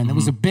offensive lineman. It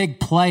was a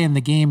big play in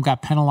the game,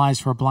 got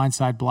penalized for a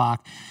blindside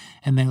block,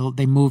 and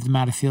they moved him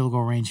out of field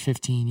goal range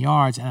 15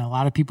 yards. And a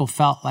lot of people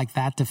felt like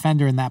that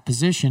defender in that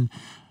position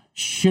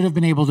should have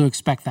been able to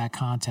expect that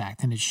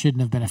contact, and it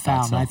shouldn't have been a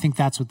foul. And I think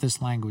that's what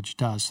this language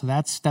does. So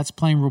that's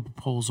playing rule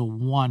proposal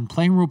 1.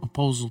 Playing rule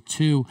proposal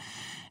 2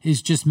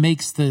 is just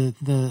makes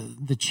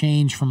the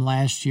change from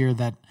last year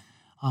that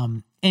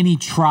any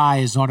try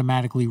is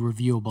automatically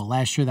reviewable.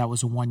 Last year that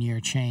was a 1-year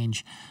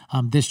change.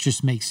 This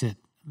just makes it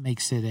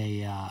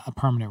a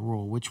permanent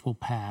rule, which will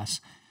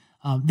pass.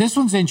 This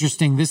one's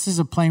interesting. This is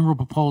a playing rule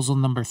proposal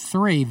number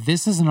 3.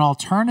 This is an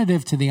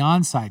alternative to the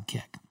onside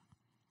kick.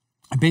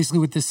 And basically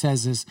what this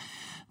says is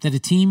that a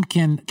team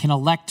can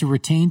elect to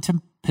retain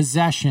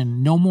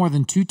possession no more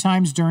than 2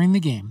 times during the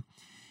game,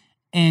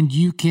 and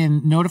you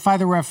can notify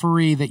the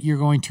referee that you're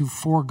going to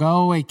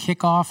forego a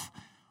kickoff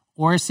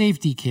or a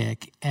safety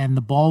kick, and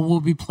the ball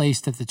will be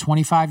placed at the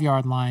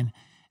 25-yard line,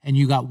 and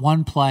you got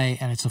one play,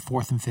 and it's a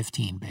 4th and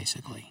 15,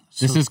 basically.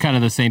 This is kind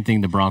of the same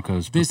thing the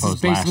Broncos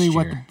proposed last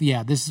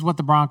year. This is what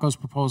the Broncos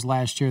proposed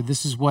last year.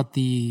 This is what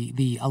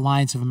the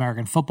Alliance of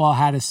American Football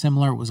had as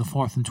similar. It was a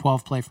 4th and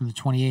 12 play from the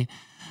 28.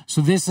 So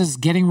this is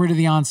getting rid of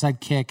the onside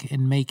kick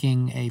and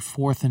making a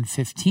 4th and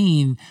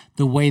 15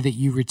 the way that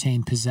you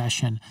retain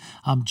possession.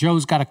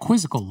 Joe's got a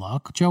quizzical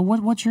look. Joe,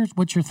 what's your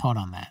thought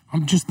on that?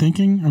 I'm just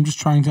thinking. I'm just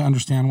trying to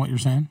understand what you're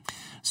saying.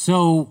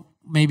 So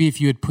maybe if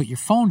you had put your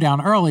phone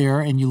down earlier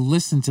and you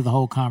listened to the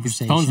whole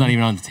conversation. His phone's not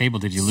even on the table.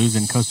 Did you lose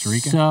in Costa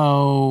Rica?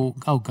 So,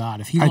 oh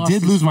God, if he lost I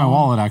did lose my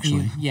wallet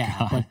actually.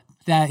 But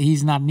that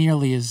he's not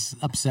nearly as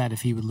upset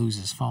if he would lose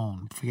his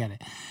phone. Forget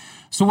it.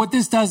 So what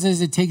this does is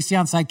it takes the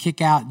onside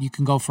kick out. You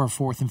can go for a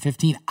 4th and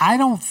 15. I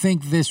don't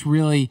think this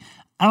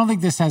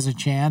has a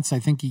chance. I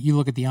think you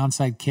look at the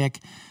onside kick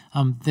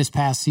this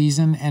past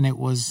season, and it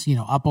was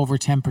up over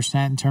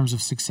 10% in terms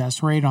of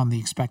success rate on the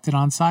expected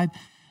onside.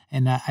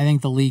 And I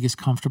think the league is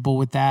comfortable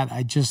with that.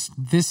 I'm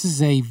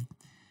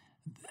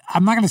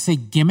not going to say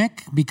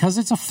gimmick because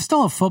it's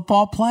still a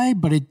football play,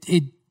 but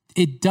it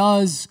it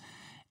does.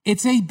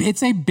 It's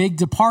a big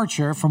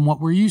departure from what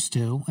we're used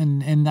to,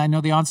 and I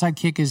know the onside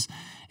kick is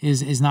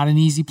not an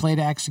easy play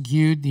to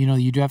execute. You know,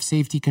 you do have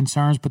safety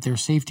concerns, but there are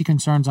safety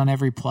concerns on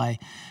every play.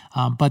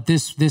 But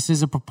this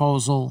is a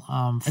proposal.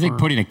 I think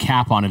putting a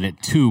cap on it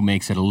at 2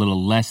 makes it a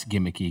little less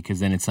gimmicky, because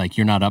then it's like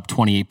you're not up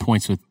 28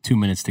 points with 2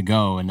 minutes to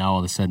go, and now all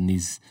of a sudden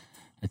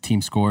a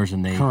team scores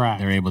and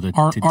they're able to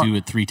do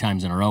it 3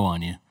 times in a row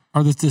on you.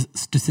 Are the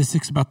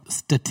statistics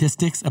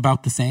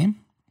about the same?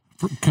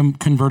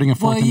 Converting a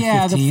 4th and 15?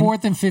 Yeah, the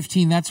 4th and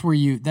 15, that's where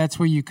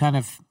you kind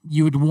of,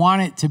 you would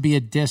want it to be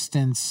a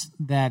distance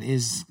that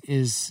is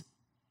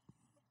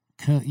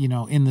you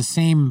know, in the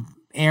same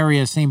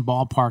area, same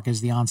ballpark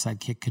as the onside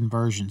kick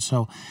conversion.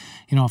 So,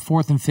 you know, a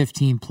 4th and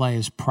 15 play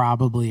is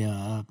probably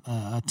a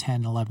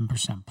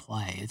 10-11%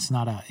 play. It's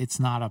not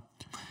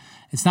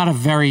a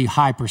very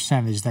high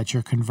percentage that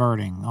you're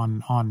converting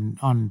on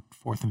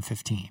 4th and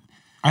 15.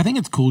 I think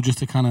it's cool just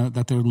to kind of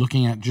that they're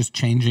looking at just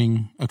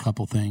changing a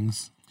couple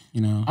things. You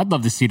know, I'd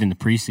love to see it in the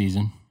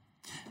preseason.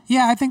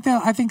 Yeah, I think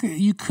that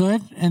you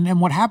could. And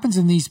what happens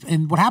in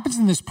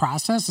this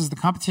process is the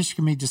competition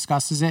committee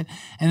discusses it,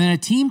 and then a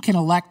team can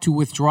elect to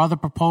withdraw the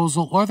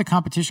proposal, or the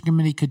competition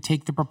committee could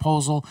take the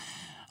proposal,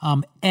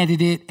 edit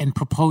it, and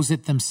propose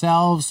it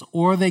themselves,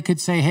 or they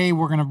could say, "Hey,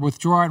 we're going to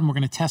withdraw it and we're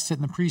going to test it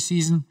in the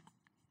preseason."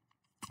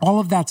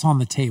 All of that's on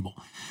the table.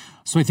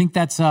 So I think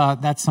that's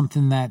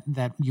something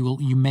that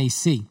you may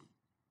see.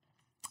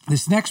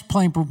 This next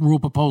playing rule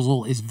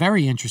proposal is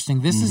very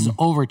interesting. This is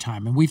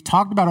overtime, and we've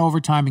talked about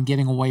overtime and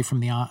getting away from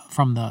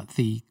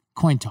the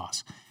coin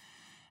toss.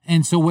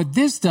 And so what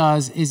this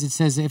does is it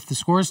says if the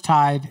score is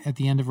tied at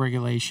the end of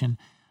regulation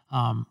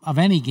of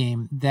any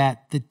game,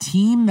 that the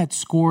team that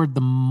scored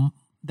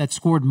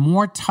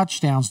more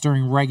touchdowns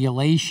during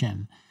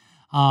regulation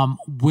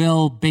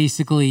will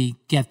basically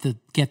get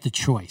the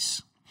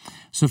choice.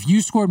 So if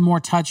you scored more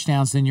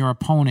touchdowns than your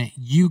opponent,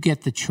 you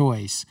get the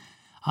choice.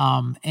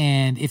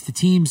 And if the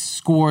teams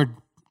scored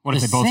what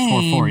if they both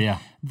score 4? Yeah,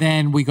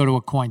 then we go to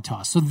a coin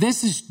toss. So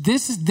this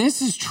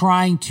is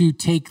trying to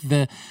take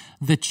the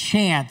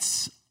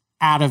chance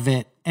out of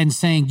it and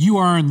saying you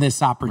earned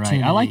this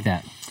opportunity. Right. I like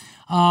that.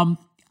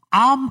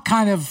 I'm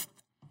kind of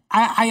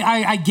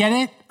I get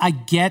it. I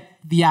get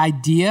the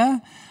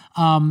idea.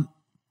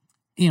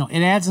 You know,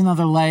 it adds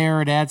another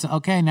layer. It adds,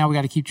 okay, now we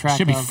got to keep track of.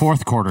 Should be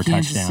fourth quarter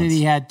Kansas touchdowns.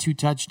 City had 2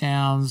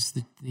 touchdowns.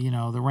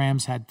 The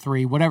Rams had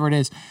 3, whatever it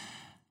is.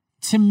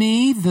 To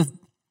me,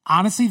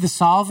 honestly, the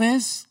solve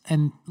is,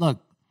 and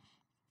look,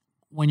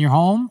 when you're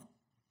home,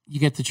 you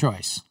get the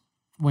choice.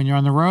 When you're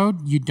on the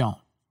road, you don't.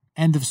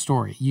 End of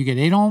story. You get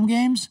 8 home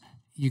games,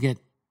 you get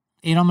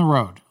 8 on the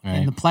road. Right.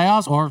 In the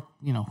playoffs, or,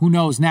 you know, who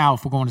knows now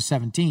if we're going to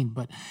 17.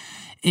 But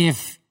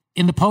if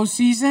in the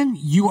postseason,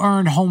 you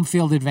earn home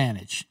field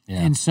advantage.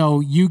 Yeah. And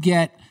so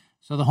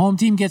the home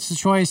team gets the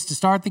choice to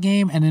start the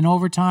game and in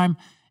overtime,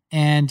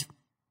 and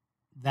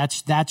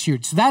that's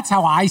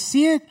how I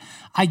see it.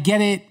 I get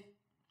it.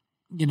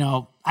 You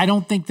know, I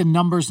don't think the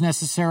numbers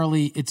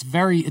necessarily, it's a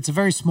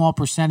very small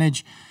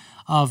percentage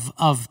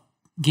of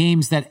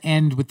games that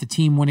end with the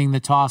team winning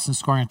the toss and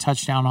scoring a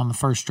touchdown on the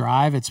first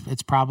drive.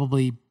 It's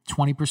probably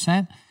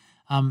 20%,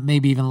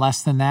 maybe even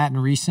less than that in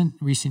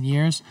recent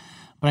years.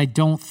 But I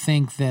don't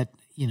think that,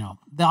 you know,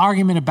 the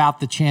argument about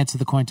the chance of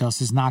the coin toss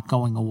is not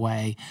going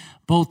away.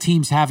 Both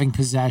teams having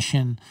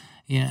possession,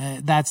 you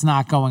know, that's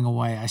not going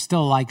away. I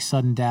still like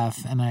sudden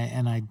death, and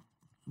I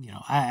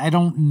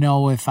don't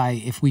know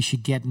if we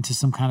should get into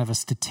some kind of a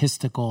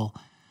statistical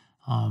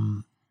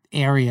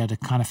area to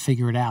kind of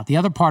figure it out. The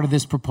other part of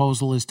this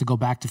proposal is to go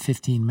back to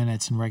 15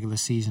 minutes in regular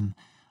season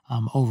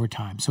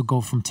overtime. So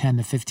go from 10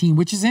 to 15,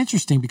 which is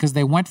interesting because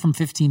they went from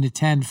 15 to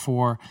 10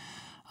 for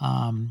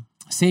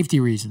safety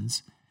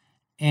reasons.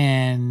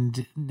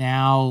 And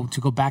now to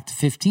go back to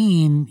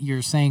 15,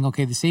 you're saying,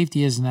 okay, the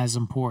safety isn't as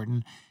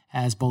important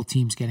as both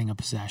teams getting a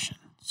possession.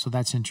 So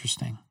that's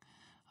interesting.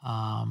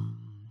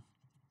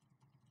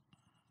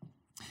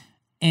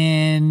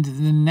 And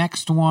the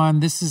next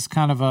one, this is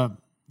kind of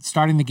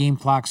starting the game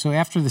clock. So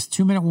after this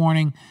 2-minute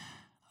warning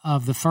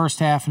of the first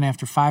half and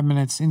after 5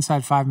 minutes,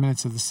 inside 5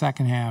 minutes of the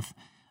second half,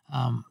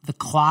 the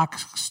clock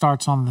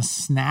starts on the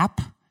snap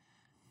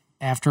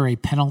after a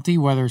penalty,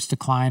 whether it's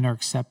declined or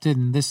accepted.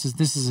 And this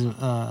is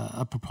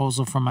a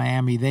proposal from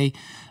Miami.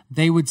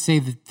 They would say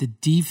that the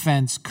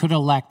defense could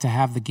elect to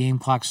have the game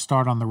clock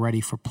start on the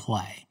ready for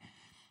play.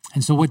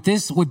 And so what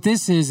this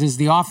is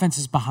the offense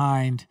is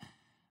behind.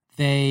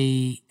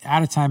 They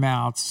out of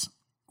timeouts.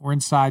 We're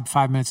inside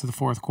 5 minutes of the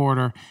fourth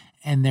quarter,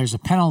 and there's a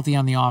penalty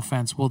on the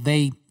offense. Well,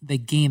 they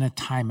gain a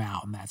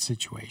timeout in that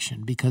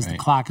situation because the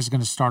clock is going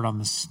to start on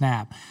the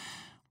snap.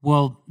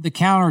 Well, the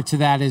counter to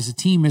that is a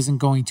team isn't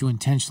going to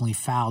intentionally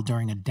foul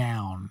during a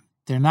down.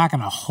 They're not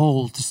going to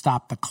hold to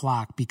stop the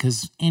clock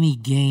because any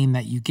gain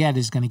that you get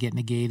is going to get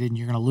negated and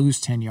you're going to lose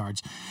 10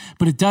 yards.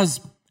 But it does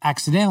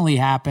accidentally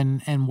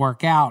happen and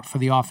work out for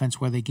the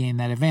offense where they gain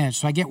that advantage.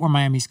 So I get where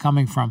Miami's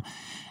coming from.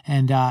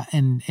 And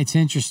it's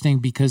interesting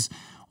because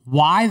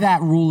why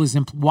that rule is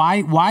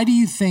why do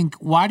you think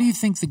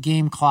the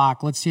game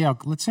clock, let's see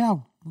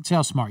how Let's see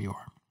how smart you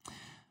are,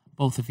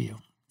 both of you.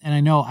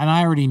 And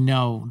I already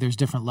know there's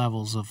different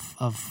levels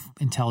of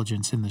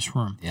intelligence in this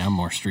room. Yeah, I'm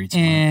more street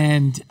smart.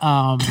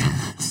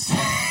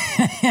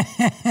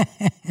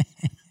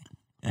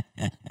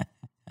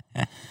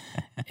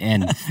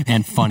 And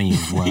and funny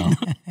as well.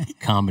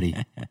 Comedy.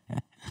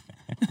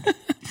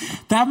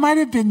 That might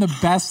have been the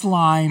best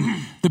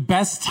line, the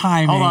best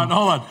timing. Hold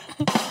on.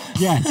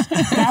 Yes.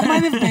 That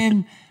might have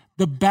been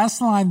the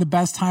best line, the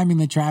best timing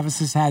that Travis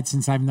has had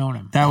since I've known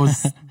him.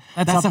 That's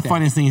the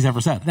funniest thing he's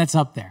ever said. That's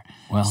up there.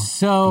 Well,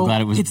 so I'm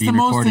glad it was it's the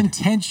recorded. most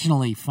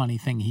intentionally funny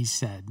thing he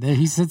said.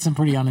 He said some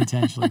pretty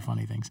unintentionally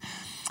funny things.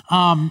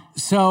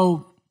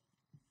 So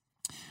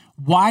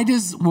why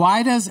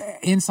does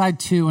inside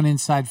 2 and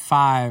inside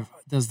 5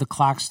 does the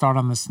clock start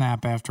on the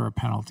snap after a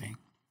penalty?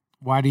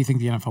 Why do you think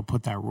the NFL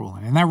put that rule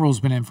in? And that rule's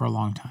been in for a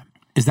long time.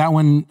 Is that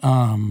when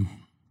out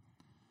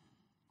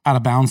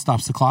of bounds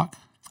stops the clock?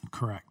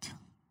 Correct.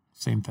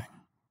 Same thing.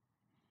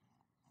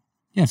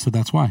 Yeah, so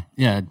that's why.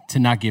 Yeah, to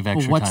not give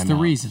extra timeouts. What's the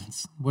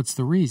reasons? What's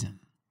the reason?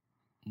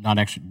 Not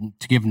extra,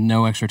 to give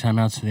no extra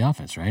timeouts to the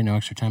offense, right? No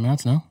extra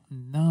timeouts, no?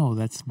 No,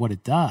 that's what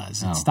it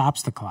does. Oh. It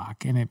stops the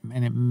clock and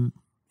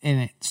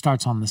it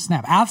starts on the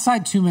snap.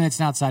 Outside 2 minutes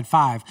and outside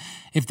 5,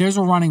 if there's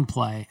a running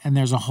play and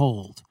there's a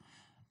hold,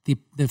 the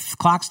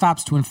clock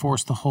stops to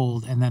enforce the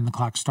hold, and then the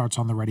clock starts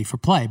on the ready for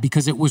play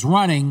because it was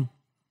running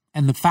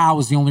and the foul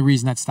was the only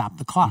reason that stopped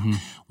the clock. Mm-hmm.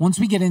 Once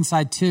we get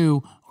inside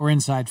 2 or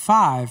inside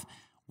 5,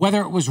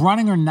 whether it was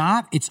running or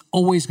not, it's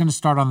always going to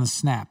start on the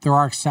snap. There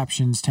are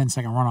exceptions,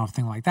 10-second runoff,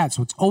 thing like that.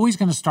 So it's always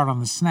going to start on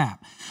the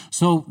snap.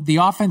 So the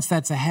offense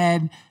that's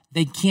ahead,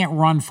 they can't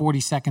run 40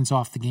 seconds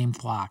off the game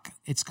clock.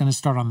 It's going to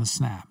start on the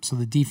snap. So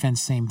the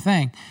defense, same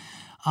thing.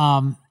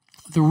 The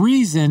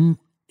reason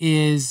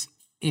is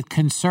it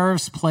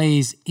conserves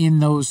plays in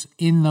those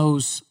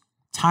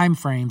time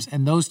frames,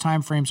 and those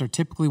time frames are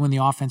typically when the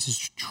offense is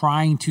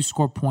trying to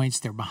score points.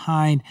 They're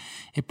behind.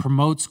 It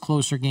promotes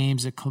closer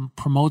games. It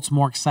promotes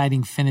more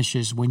exciting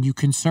finishes. When you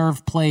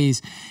conserve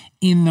plays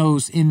in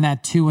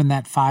that 2 and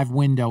that 5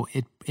 window,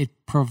 it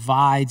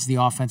provides the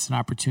offense an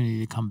opportunity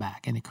to come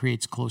back, and it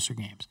creates closer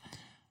games.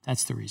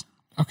 That's the reason.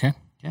 Okay.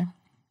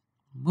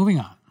 Moving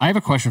on. I have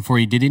a question for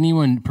you. Did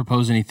anyone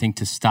propose anything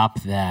to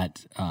stop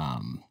that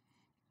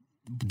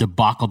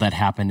debacle that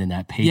happened in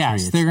that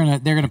Patriots? Yes, they're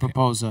gonna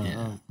propose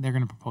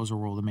a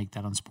rule to make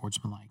that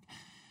unsportsmanlike.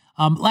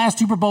 Last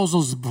 2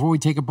 proposals before we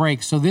take a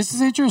break. So this is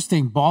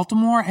interesting.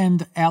 Baltimore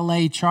and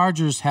LA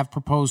Chargers have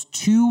proposed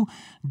 2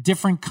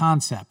 different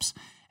concepts,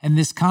 and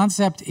this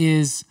concept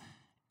is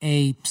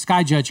a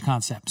sky judge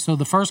concept. So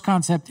the first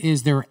concept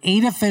is there are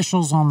 8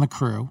 officials on the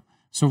crew.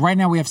 So right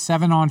now we have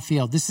 7 on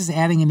field. This is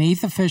adding an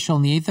 8th official,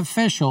 and the 8th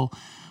official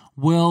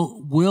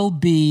will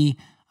be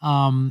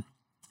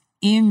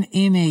in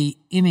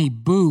a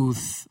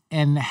booth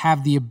and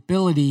have the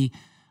ability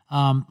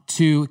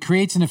to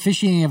create an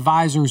officiating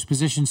advisor who's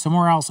positioned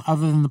somewhere else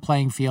other than the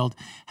playing field,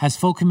 has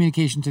full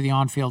communication to the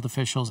on-field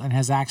officials, and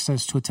has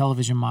access to a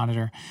television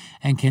monitor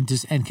and can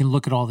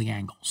look at all the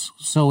angles.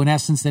 So in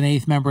essence, an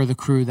 8th member of the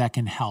crew that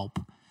can help.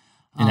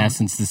 In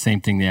essence, the same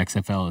thing the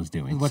XFL is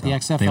doing. What the XFL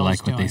is doing. They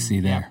like what they see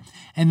there. Yeah.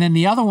 And then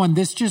the other one,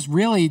 this just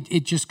really,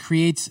 it just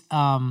creates,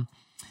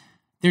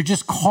 they're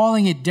just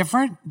calling it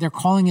different. They're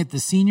calling it the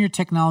Senior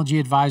Technology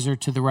Advisor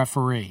to the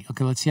Referee.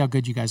 Okay, let's see how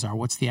good you guys are.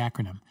 What's the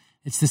acronym?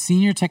 It's the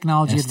Senior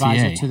Technology STA.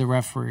 Advisor to the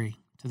Referee.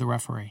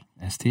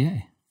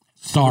 STA.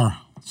 Star.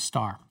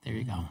 There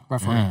you go.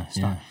 Referee.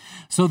 Star. Yeah.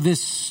 So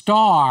this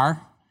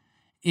star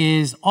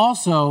is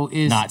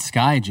not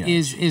Sky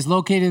Judge. Is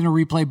located in a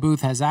replay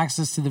booth, has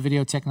access to the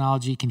video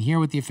technology, can hear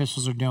what the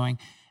officials are doing,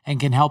 and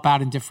can help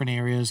out in different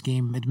areas: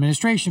 game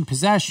administration,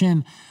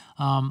 possession,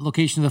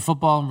 location of the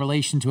football in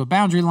relation to a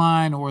boundary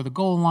line or the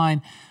goal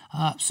line.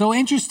 So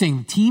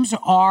interesting. Teams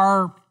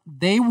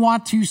they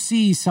want to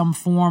see some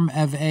form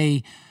of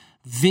a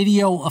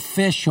video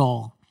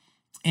official.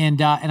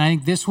 And I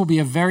think this will be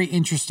a very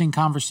interesting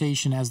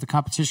conversation as the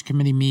competition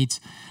committee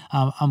meets.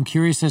 I'm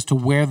curious as to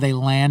where they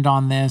land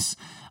on this.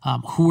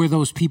 Who are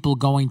those people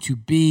going to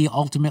be?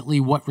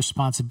 Ultimately, what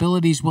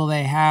responsibilities will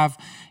they have?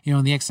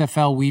 In the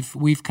XFL,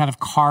 we've kind of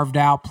carved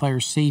out player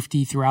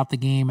safety throughout the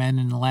game and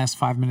in the last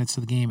 5 minutes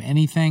of the game,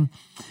 anything.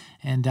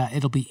 And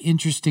it'll be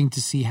interesting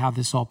to see how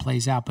this all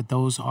plays out. But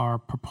those are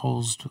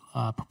proposals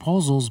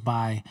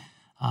by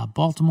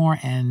Baltimore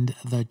and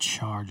the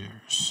Chargers.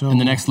 So,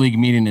 and the next league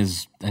meeting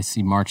is, I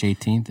see, March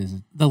 18th. Is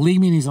it? The league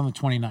meeting is on the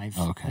 29th.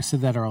 Oh, okay. I said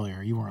that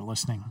earlier. You weren't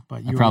listening,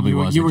 but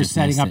you were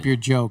setting up your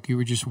joke. You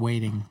were just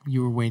waiting.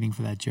 You were waiting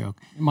for that joke.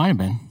 It might have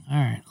been. All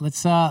right,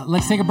 let's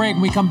take a break.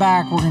 When we come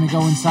back, we're going to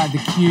go inside the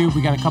cube.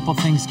 We got a couple of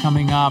things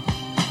coming up,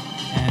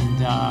 and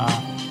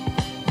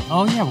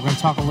we're going to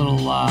talk a little.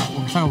 We're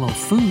going to talk a little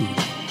food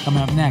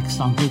coming up next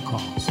on Good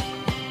Calls.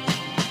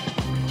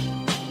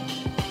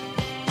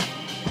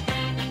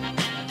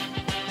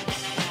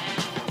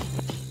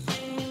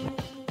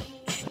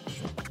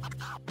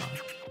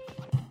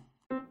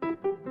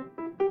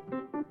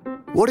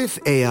 What if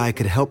AI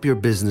could help your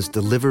business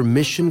deliver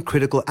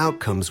mission-critical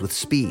outcomes with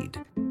speed?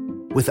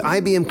 With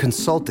IBM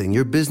Consulting,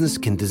 your business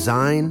can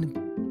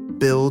design,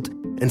 build,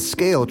 and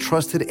scale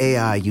trusted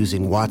AI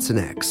using Watson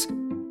X,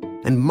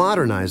 and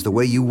modernize the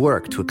way you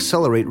work to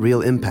accelerate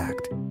real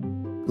impact.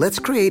 Let's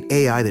create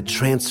AI that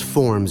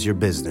transforms your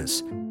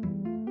business.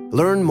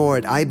 Learn more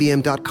at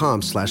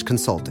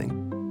ibm.com/consulting.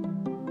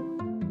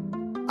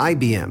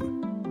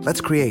 IBM.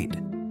 Let's create.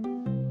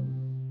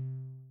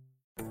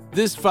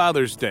 This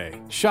Father's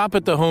Day, shop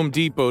at the Home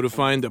Depot to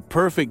find the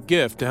perfect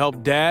gift to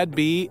help Dad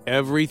be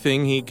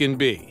everything he can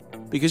be.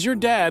 Because your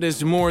dad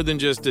is more than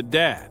just a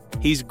dad.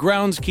 He's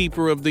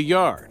groundskeeper of the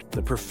yard,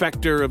 the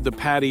perfecter of the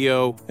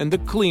patio, and the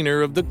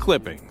cleaner of the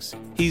clippings.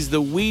 He's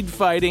the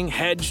weed-fighting,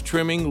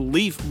 hedge-trimming,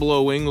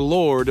 leaf-blowing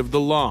lord of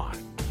the lawn.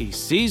 He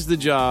sees the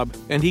job,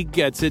 and he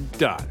gets it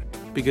done.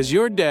 Because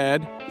your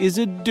dad is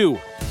a doer.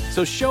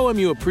 So show him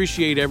you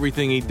appreciate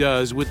everything he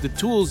does with the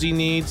tools he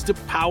needs to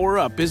power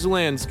up his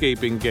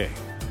landscaping game.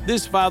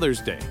 This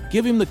Father's Day,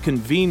 give him the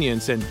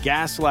convenience and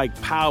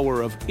gas-like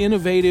power of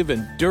innovative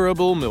and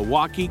durable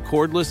Milwaukee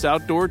cordless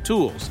outdoor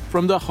tools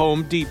from the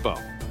Home Depot.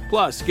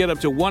 Plus, get up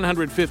to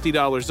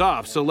 $150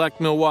 off select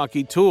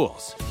Milwaukee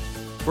tools.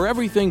 For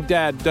everything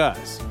Dad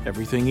does,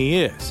 everything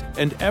he is,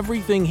 and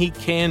everything he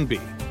can be,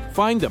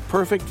 find the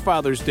perfect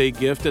Father's Day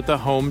gift at the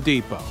Home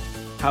Depot.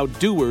 How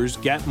doers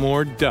get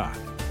more done.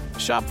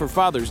 Shop for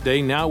Father's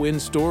Day now in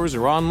stores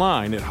or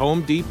online at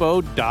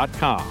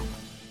homedepot.com.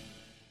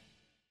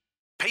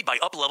 Paid by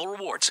Up-Level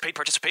Rewards. Paid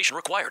participation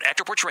required.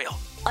 Actor Portrayal.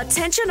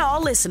 Attention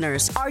all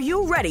listeners. Are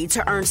you ready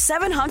to earn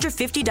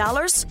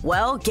 $750?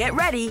 Well, get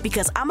ready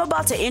because I'm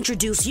about to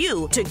introduce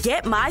you to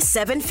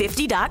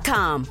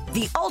GetMy750.com,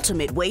 the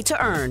ultimate way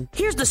to earn.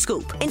 Here's the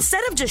scoop.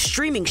 Instead of just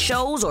streaming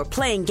shows or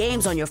playing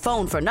games on your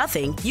phone for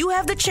nothing, you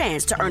have the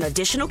chance to earn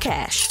additional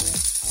cash.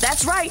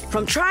 That's right.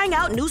 From trying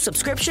out new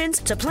subscriptions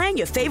to playing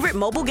your favorite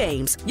mobile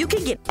games, you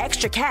can get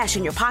extra cash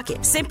in your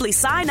pocket. Simply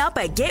sign up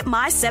at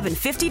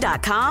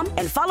GetMy750.com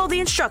and follow the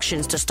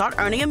instructions to start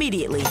earning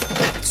immediately.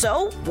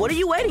 So, what are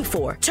you waiting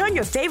for? Turn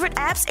your favorite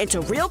apps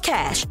into real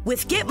cash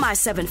with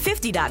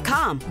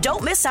GetMy750.com.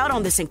 Don't miss out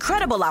on this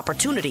incredible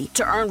opportunity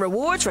to earn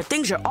rewards for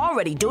things you're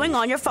already doing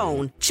on your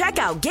phone. Check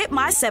out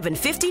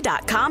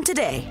GetMy750.com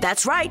today.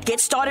 That's right. Get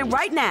started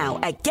right now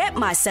at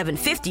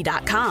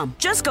GetMy750.com.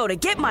 Just go to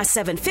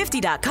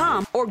GetMy750.com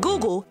or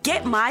Google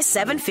Get My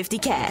 750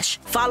 Cash.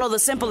 Follow the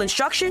simple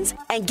instructions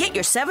and get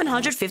your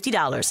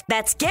 $750.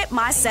 That's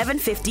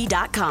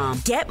GetMy750.com.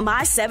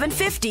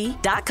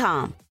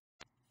 GetMy750.com.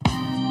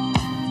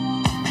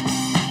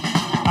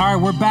 All right,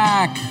 we're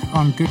back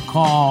on Good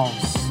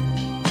Calls.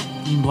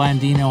 Dean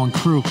Blandino and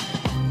crew.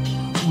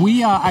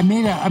 I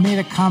made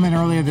a comment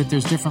earlier that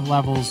there's different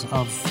levels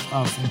of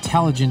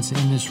intelligence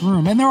in this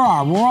room, and there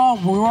are. We're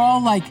all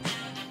like.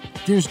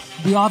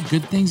 We all have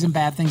good things and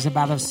bad things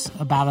about us.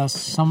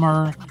 Some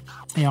are,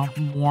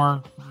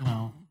 more,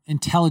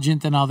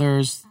 intelligent than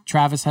others.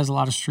 Travis has a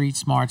lot of street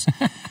smarts.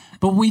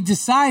 But we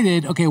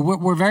decided, okay,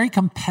 we're very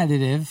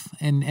competitive,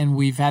 and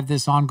we've had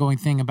this ongoing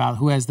thing about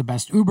who has the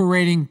best Uber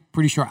rating.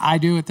 Pretty sure I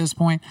do at this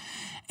point.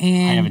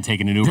 And I haven't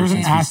taken an Uber since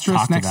we talked about it. There's an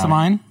asterisk next to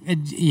mine?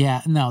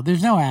 No,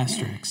 there's no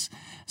asterisk.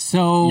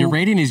 So your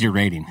rating is your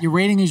rating. Your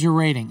rating is your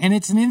rating. And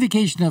it's an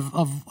indication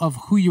of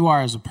who you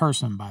are as a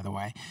person, by the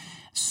way.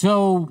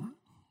 So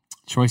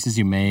choices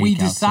you make. We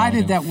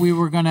decided that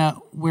we're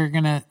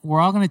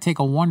all gonna take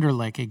a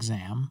Wonderlic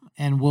exam,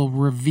 and we'll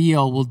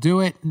do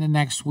it in the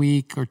next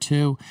week or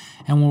two,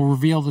 and we'll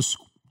reveal the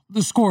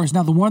scores.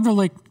 Now, the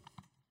Wonderlic,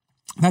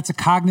 that's a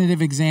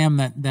cognitive exam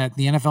that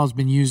the NFL has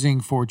been using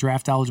for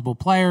draft eligible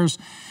players.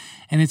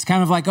 And it's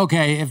kind of like,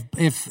 okay,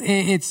 if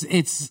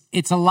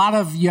it's a lot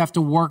of, you have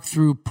to work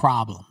through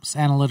problems,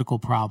 analytical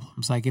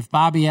problems. Like if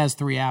Bobby has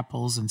 3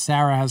 apples and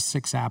Sarah has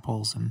 6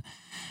 apples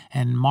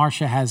and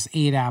Marcia has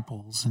 8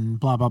 apples and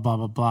blah, blah, blah,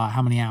 blah, blah.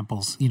 How many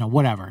apples?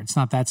 Whatever. It's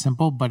not that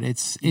simple, but you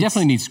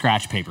definitely need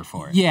scratch paper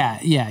for it.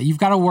 Yeah. You've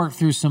got to work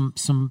through some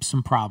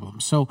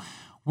problems. So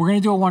we're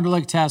going to do a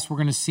Wonderlic test. We're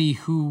going to see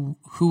who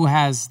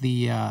has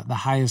the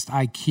highest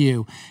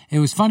IQ. It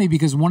was funny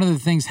because one of the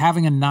things,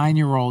 having a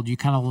 9-year-old, you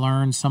kind of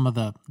learn some of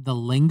the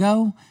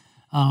lingo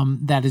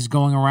that is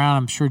going around.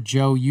 I'm sure,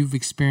 Joe, you've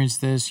experienced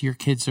this. Your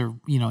kids are,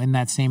 in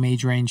that same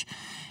age range.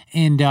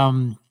 And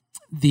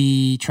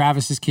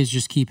Travis's kids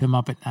just keep him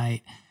up at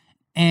night.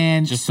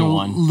 And just so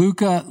one.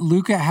 Luca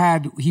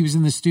he was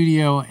in the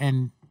studio,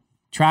 and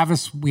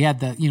Travis, we have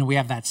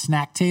that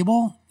snack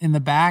table in the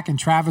back, and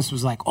Travis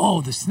was like,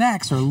 "Oh, the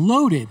snacks are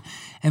loaded,"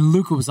 and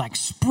Luca was like,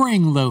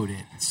 "Spring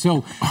loaded."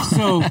 So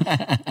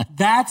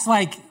that's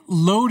like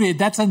loaded.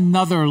 That's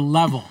another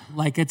level.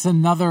 Like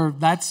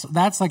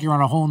that's like you're on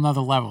a whole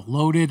nother level.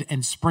 Loaded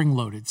and spring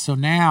loaded. So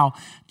now,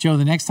 Joe,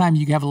 the next time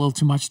you have a little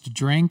too much to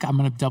drink, I'm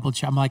going to double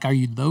check. I'm like, "Are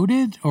you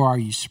loaded or are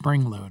you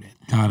spring loaded?"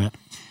 Got it.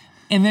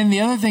 And then the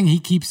other thing he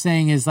keeps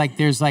saying is like,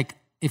 there's like,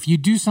 if you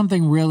do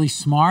something really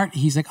smart,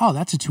 he's like, "Oh,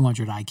 that's a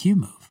 200 IQ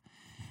move."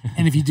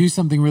 And if you do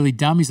something really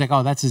dumb, he's like,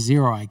 "Oh, that's a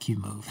 0 IQ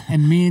move."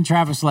 And me and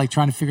Travis are like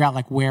trying to figure out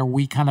like where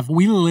we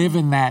live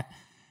in that,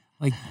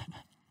 like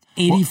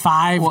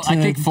 85 well, to I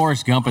think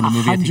Forrest Gump in the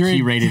movie, 100. I think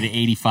he rated it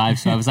 85,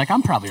 so I was like,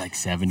 I'm probably like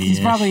 70. He's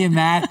probably in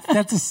that.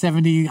 That's a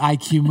 70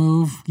 IQ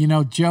move.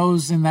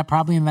 Joe's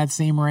probably in that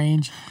same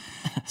range.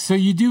 So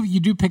you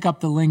do pick up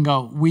the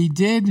lingo. We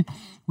had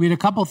a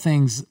couple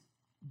things.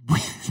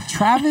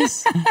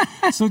 Travis.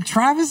 So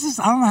Travis is,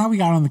 I don't know how we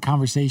got on the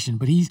conversation,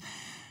 but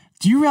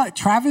do you realize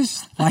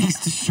Travis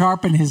likes to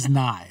sharpen his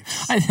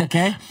knives?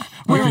 Okay.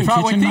 We were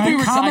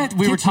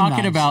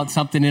talking about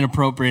something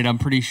inappropriate, I'm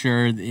pretty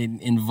sure,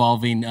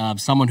 involving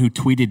someone who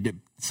tweeted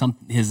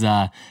his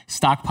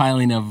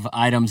stockpiling of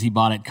items he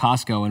bought at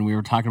Costco, and we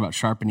were talking about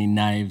sharpening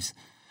knives.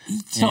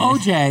 So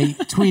OJ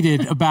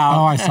tweeted about.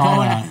 Oh, I saw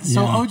that.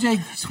 So OJ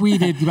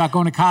tweeted about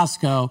going to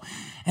Costco.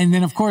 And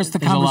then, of course, the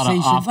conversation. A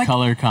lot of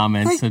off-color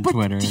comments on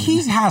Twitter.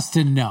 He has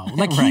to know.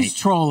 Right. He's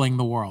trolling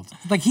the world.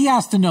 He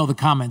has to know the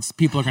comments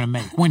people are going to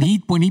make when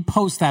he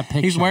posts that picture.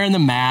 He's wearing the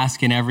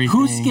mask and everything.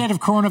 Who's scared of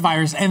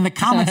coronavirus? And the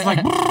comments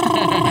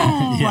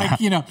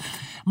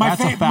my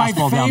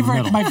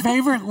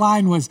favorite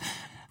line was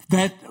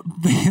that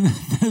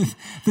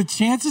the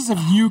chances of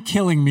you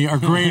killing me are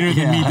greater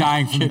than me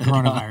dying from the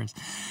coronavirus.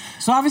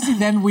 So obviously,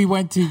 then we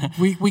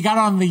got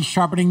on the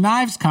sharpening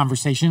knives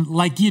conversation,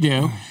 like you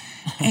do.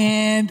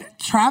 And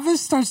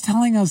Travis starts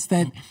telling us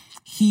that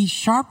he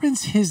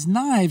sharpens his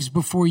knives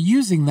before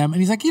using them.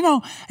 And he's like,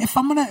 if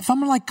I'm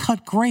gonna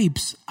cut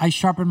grapes, I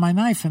sharpen my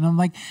knife. And I'm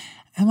like,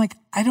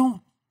 I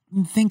don't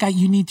think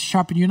you need to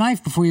sharpen your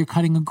knife before you're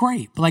cutting a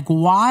grape.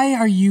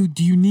 Why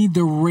do you need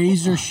the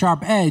razor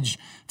sharp edge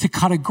to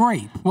cut a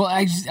grape? Well,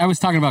 I was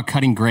talking about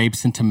cutting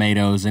grapes and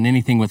tomatoes and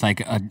anything with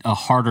a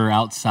harder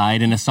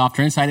outside and a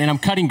softer inside. And I'm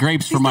cutting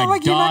grapes for my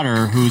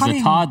daughter, who's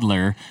a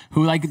toddler,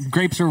 who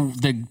grapes are,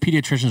 the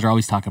pediatricians are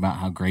always talking about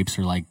how grapes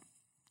are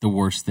the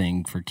worst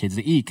thing for kids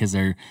to eat because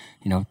they're,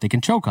 they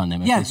can choke on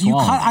them. Yeah,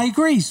 I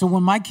agree. So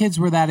when my kids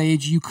were that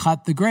age, you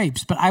cut the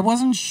grapes, but I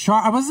wasn't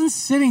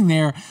sitting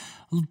there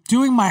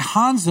doing my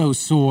Hanzo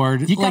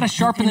sword. You got to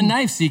sharpen the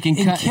knife so you can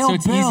cut. Kill so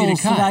it's Bill easy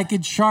to cut. So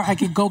that I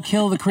could go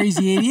kill the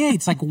crazy 88.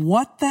 It's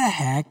what the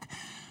heck?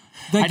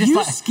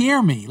 You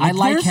scare me. I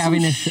like there's having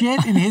some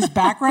shit in his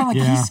background.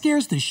 He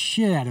scares the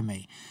shit out of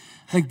me.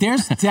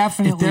 There's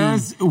definitely if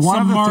there's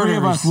one of the murders. three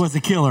of us was a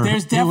killer.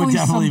 There's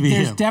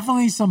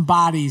definitely some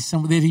bodies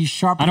that he's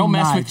sharpening. I don't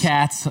mess knives. with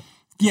cats.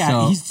 Yeah,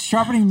 so. He's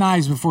sharpening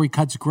knives before he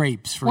cuts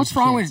grapes. What's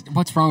wrong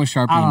with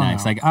sharpening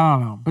knives? I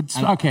don't know.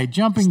 But okay,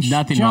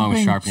 nothing wrong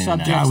with sharpening a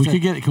knife. Yeah,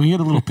 can we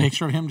get a little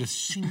picture of him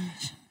just?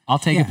 I'll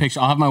take a picture.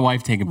 I'll have my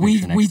wife take a picture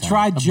next time. We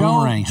tried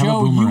Joe.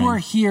 You were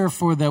here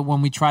for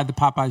when we tried the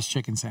Popeyes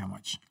chicken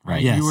sandwich.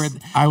 Right. Yes.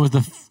 I was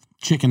the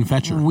chicken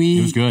fetcher.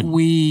 It was good.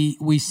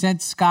 We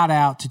sent Scott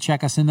out to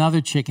check us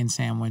another chicken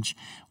sandwich,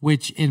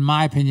 which in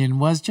my opinion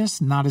was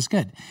just not as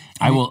good.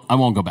 I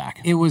won't go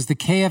back. It was the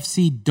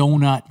KFC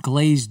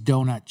glazed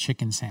donut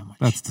chicken sandwich.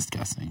 That's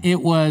disgusting.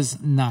 It was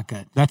not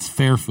good. That's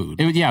fair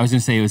food. I was going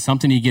to say it was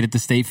something you get at the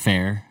state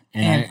fair.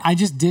 And I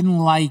just didn't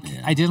like.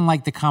 Yeah. I didn't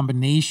like the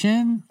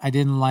combination. I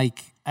didn't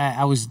like.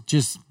 I was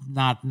just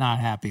not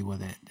happy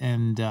with it.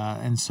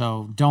 And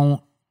so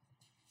don't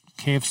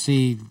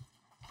KFC.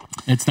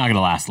 It's not going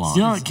to last long.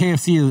 You know,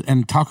 KFC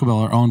and Taco Bell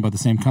are owned by the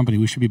same company.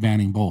 We should be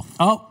banning both.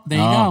 Oh, there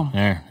you go.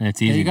 There,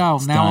 it's easy. There you go.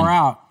 It's now done. We're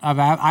out.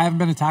 I haven't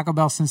been to Taco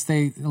Bell since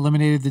they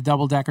eliminated the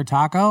double-decker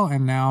taco,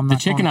 and now I'm not. The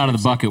chicken out of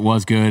the bucket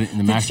was good, and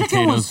the mashed potatoes. The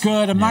chicken was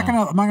good. I'm not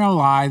gonna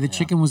lie. The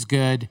chicken was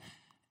good,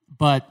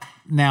 but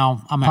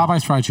now I'm out.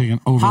 Popeyes fried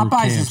chicken over Popeyes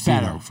KFC, is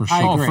better though, for sure.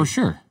 I agree. Oh, for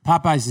sure.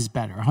 Popeyes is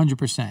better,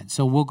 100%.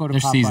 So we'll go to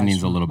Their Popeyes.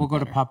 seasoning's a little bit We'll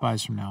go better. to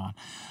Popeyes from now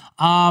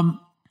on.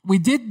 We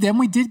did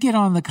get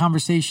on the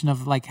conversation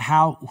of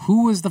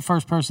who was the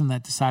first person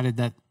that decided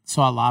that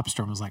saw a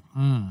lobster and was like,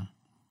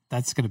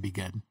 that's going to be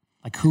good.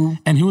 Who?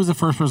 And who was the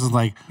first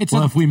person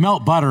if we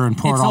melt butter and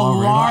pour it all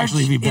over, it'll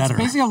actually be better.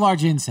 It's basically a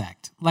large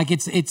insect.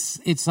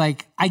 It's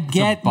like, I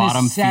get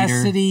bottom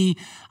necessity.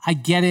 Feeder. I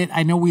get it.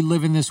 I know we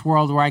live in this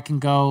world where I can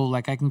go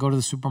to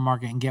the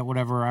supermarket and get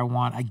whatever I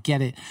want. I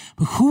get it.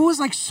 But who was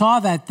saw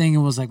that thing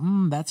and was like,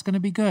 that's going to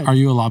be good. Are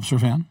you a lobster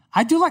fan?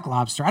 I do like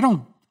lobster. I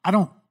don't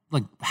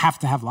have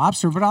to have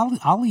lobster, but I'll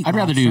eat. I'd lobster.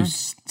 rather do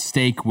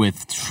steak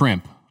with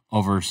shrimp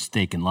over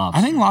steak and lobster.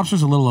 I think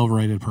lobster's a little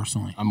overrated,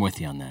 personally. I'm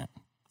with you on that.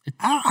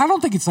 I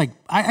don't think it's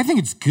I think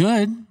it's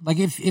good.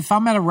 If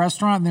I'm at a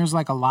restaurant and there's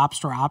a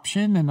lobster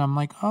option and I'm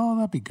like, oh,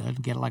 that'd be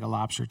good, get a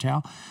lobster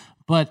tail.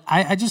 But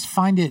I just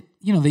find it,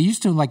 they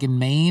used to in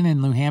Maine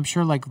and New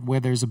Hampshire, where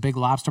there's a big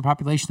lobster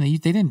population,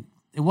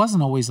 it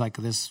wasn't always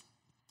this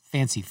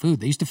fancy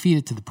food. They used to feed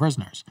it to the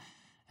prisoners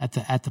at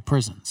the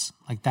prisons.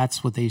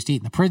 That's what they used to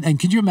eat. And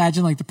could you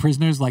imagine the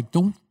prisoners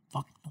don't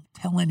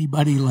tell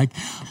anybody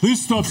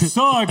this stuff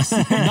sucks.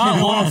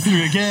 Not lobster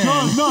again.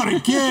 No, not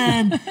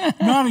again.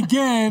 Not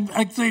again.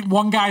 I think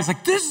one guy's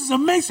this is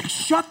amazing.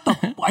 Shut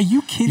the. Are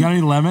you kidding? You got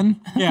any lemon?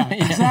 Yeah,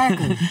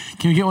 exactly.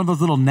 Can we get one of those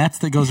little nets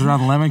that goes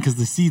around the lemon because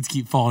the seeds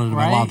keep falling into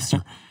my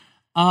lobster?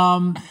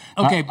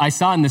 Okay. I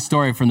saw in this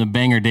story from the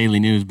Bangor Daily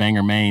News,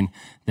 Bangor, Maine,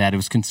 that it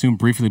was consumed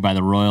briefly by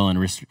the royal and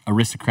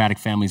aristocratic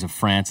families of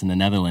France and the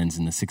Netherlands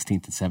in the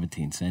 16th and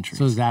 17th centuries.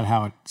 So is that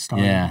how it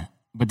started? Yeah.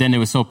 But then it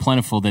was so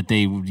plentiful that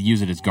they would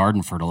use it as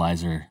garden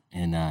fertilizer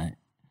in the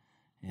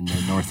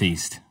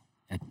Northeast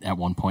at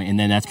one point. And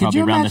then that's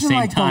probably around the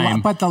same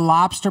time. But the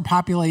lobster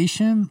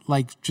population,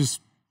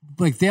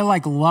 they're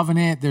like loving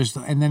it.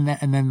 And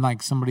then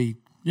like somebody,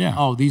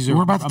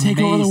 we're about to take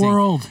over the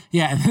world.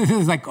 Yeah,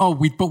 it's like,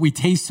 but we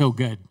taste so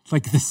good.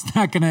 Like it's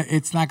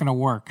not gonna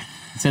work.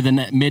 It said the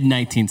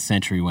mid-19th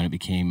century when it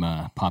became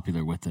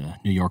popular with the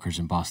New Yorkers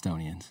and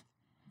Bostonians.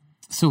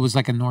 So it was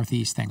like a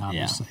Northeast thing,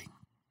 obviously. Yeah.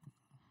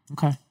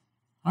 Okay.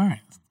 All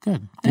right.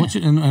 Good. What's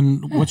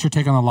your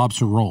take on the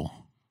lobster roll?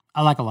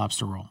 I like a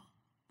lobster roll.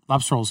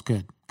 Lobster roll is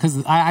good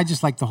because I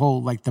just like the whole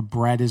the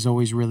bread is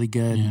always really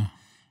good. Yeah.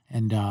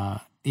 And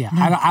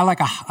I like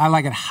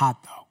it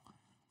hot though.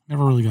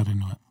 Never really got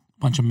into it.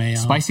 Bunch of mayo.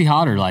 Spicy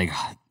hot or like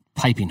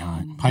piping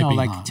hot? Piping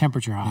hot.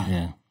 Temperature hot.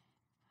 Yeah.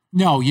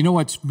 No, you know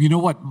what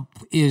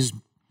is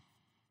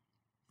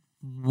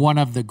one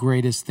of the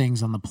greatest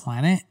things on the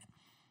planet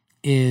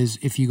is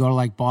if you go to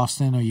like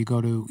Boston or you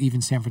go to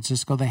even San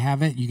Francisco, they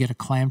have it. You get a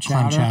clam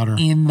chowder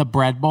in the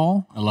bread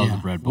bowl. I love the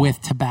bread bowl.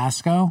 With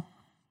Tabasco.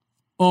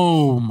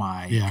 Oh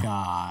my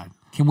God.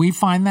 Can we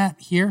find that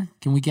here?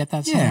 Can we get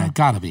that somewhere? Yeah,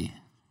 gotta be.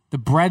 The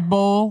bread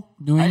bowl,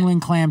 New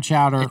England clam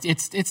chowder.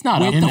 It's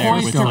not up there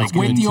with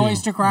the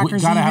oyster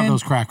crackers. Gotta have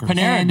those crackers.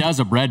 Panera does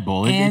a bread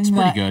bowl. It's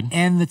pretty good.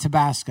 And the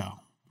Tabasco.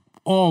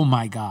 Oh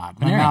my God.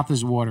 My mouth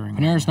is watering.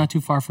 Panera's not too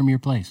far from your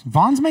place.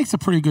 Vaughn's makes a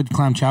pretty good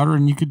clam chowder,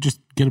 and you could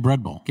just get a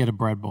bread bowl. Get a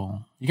bread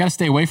bowl. You got to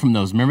stay away from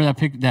those. Remember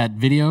that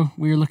video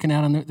we were looking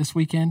at on this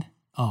weekend?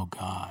 Oh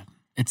God.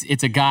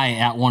 It's a guy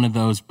at one of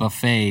those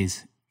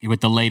buffets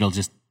with the ladle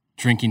just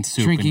drinking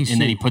soup, and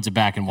then he puts it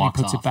back and walks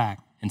off. He puts it back.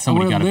 And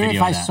somebody got a video of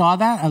that. If I saw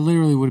that, I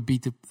literally would have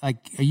beat are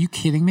you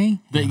kidding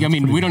me? We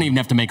don't even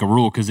have to make a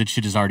rule because it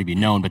should just already be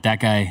known, but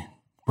that guy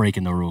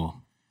breaking the rule.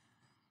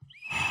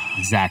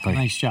 Exactly.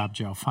 Nice job,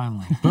 Joe.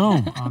 Finally.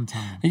 Boom. On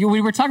time.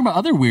 We were talking about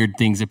other weird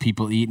things that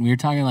people eat, and we were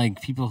talking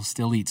like people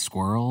still eat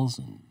squirrels.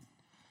 And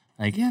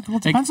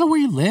it depends on where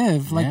you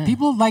live.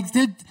 People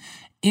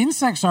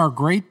insects are a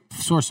great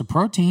source of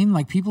protein.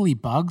 Like people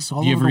eat bugs all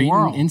over the world. You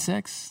ever eaten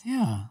insects?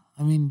 Yeah.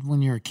 I mean,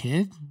 when you're a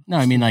kid. No,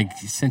 I mean like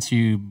since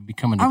you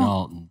become an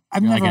adult.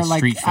 I've never like a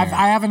street fair.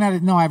 I haven't had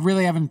it. No, I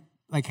really haven't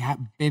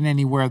been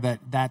anywhere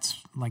that's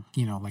like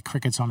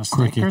crickets on a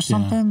stick or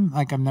something. Yeah.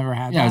 Like I've never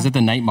had. Yeah, I was at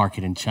the night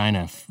market in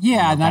China.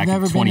 And I've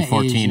never been to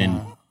 2014,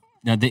 and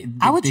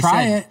I would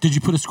try it. Did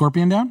you put a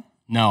scorpion down?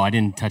 No, I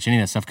didn't touch any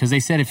of that stuff because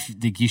they said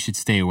you should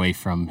stay away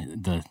from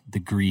the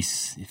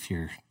grease if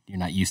you're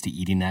not used to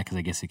eating that because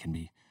I guess it can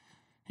be,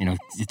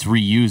 it's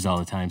reused all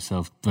the time.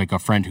 So like a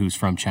friend who's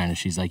from China,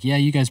 she's like, yeah,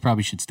 you guys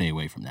probably should stay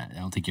away from that. I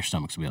don't think your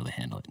stomachs will be able to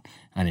handle it.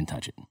 I didn't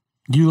touch it.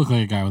 You look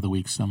like a guy with a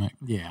weak stomach.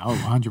 Yeah,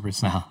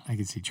 100%. Wow. I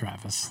can see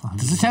Travis.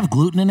 Does this have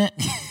gluten in it?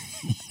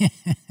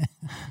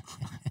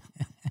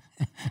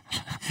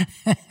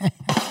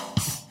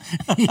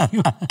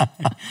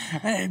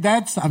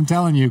 I'm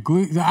telling you,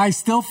 gluten. I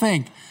still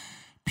think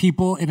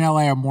people in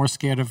LA are more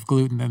scared of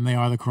gluten than they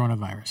are the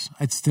coronavirus.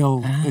 It's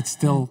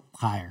still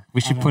higher.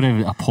 We should put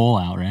a poll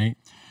out, right?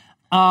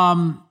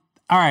 All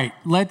right,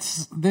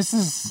 this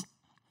is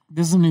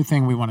a new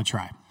thing we want to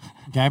try.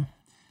 Okay.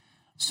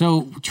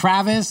 So,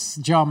 Travis,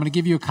 Joe, I'm going to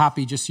give you a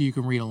copy just so you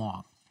can read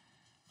along.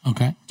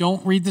 Okay.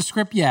 Don't read the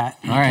script yet.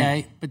 All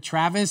right. But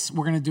Travis,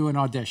 we're going to do an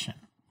audition.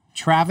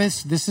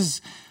 Travis, this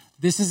is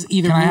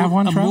either can I have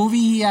one, movie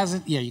he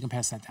hasn't. Yeah, you can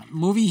pass that down.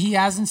 Movie he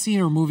hasn't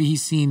seen or a movie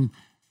he's seen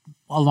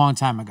a long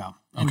time ago.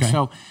 Okay. And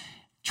so,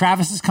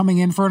 Travis is coming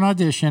in for an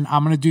audition.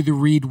 I'm going to do the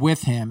read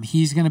with him.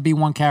 He's going to be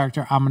one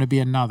character. I'm going to be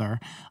another.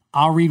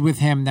 I'll read with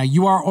him. Now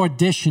you are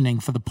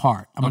auditioning for the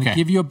part. I'm going to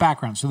give you a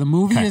background. So the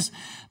movie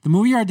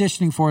you're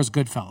auditioning for is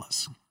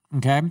Goodfellas.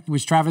 Okay,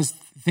 which Travis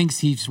thinks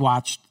he's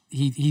watched.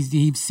 He's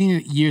seen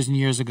it years and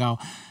years ago.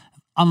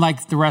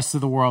 Unlike the rest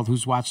of the world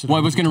who's watched it. Well,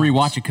 I was going to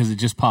rewatch it because it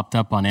just popped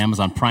up on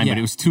Amazon Prime, but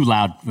it was too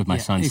loud with my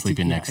son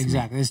sleeping next to me.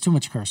 Exactly, there's too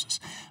much curses.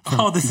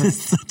 This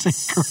is such a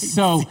great.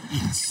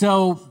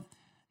 So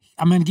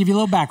I'm going to give you a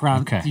little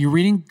background. Okay. You're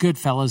reading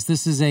Goodfellas.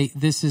 This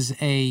is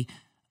a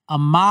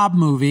mob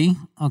movie.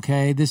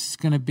 Okay, this is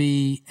going to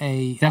be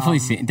a definitely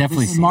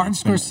seen. Martin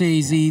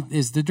Scorsese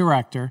is the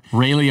director.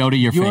 Ray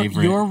Liotta, your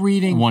favorite. You're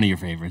reading one of your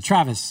favorites.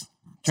 Travis,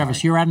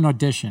 you're at an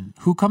audition.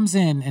 Who comes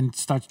in and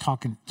starts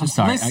talking? Just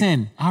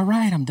listen. All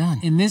right, I'm done.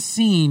 In this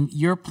scene,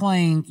 you're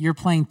playing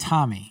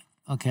Tommy.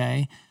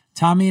 Okay,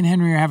 Tommy and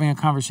Henry are having a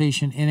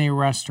conversation in a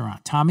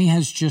restaurant. Tommy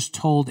has just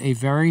told a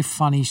very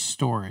funny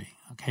story.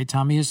 Okay,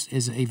 Tommy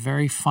is a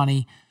very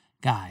funny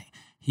guy.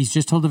 He's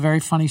just told a very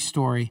funny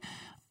story.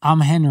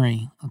 I'm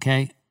Henry,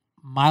 okay?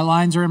 My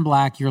lines are in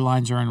black, your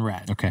lines are in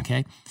red.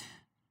 Okay.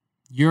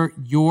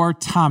 You're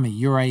Tommy.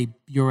 You're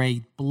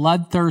a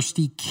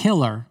bloodthirsty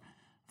killer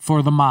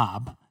for the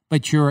mob,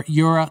 but you're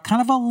a kind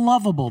of a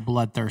lovable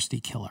bloodthirsty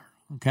killer.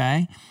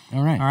 Okay?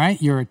 All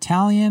right. You're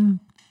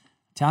Italian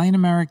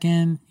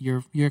American.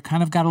 You're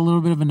kind of got a little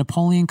bit of a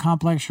Napoleon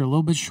complex. You're a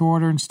little bit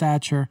shorter in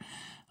stature.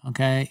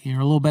 Okay. You're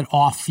a little bit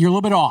off.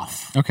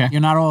 Okay. You're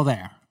not all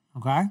there.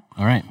 Okay?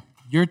 All right.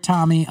 You're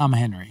Tommy, I'm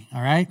Henry.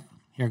 All right?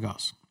 Here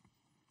goes.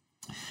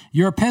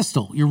 You're a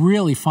pistol. You're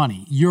really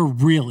funny. You're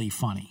really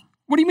funny.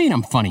 What do you mean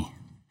I'm funny?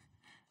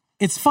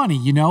 It's funny,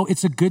 you know?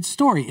 It's a good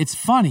story. It's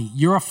funny.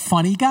 You're a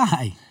funny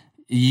guy.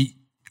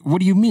 What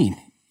do you mean?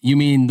 You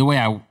mean the way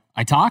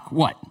I talk?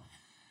 What?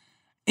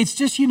 It's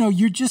just, you know,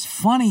 you're just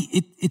funny.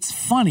 It's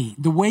funny.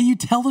 The way you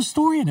tell the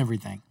story and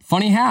everything.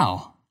 Funny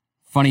how?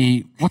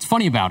 Funny, what's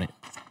funny about it?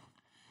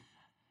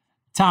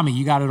 Tommy,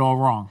 you got it all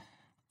wrong.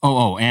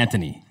 Oh,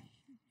 Anthony.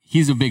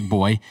 He's a big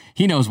boy.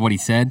 He knows what he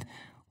said.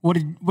 What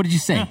did you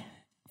say?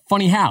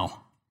 Funny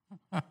how?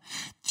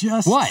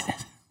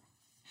 What?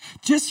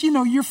 Just, you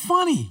know, you're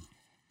funny.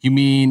 You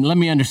mean, let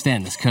me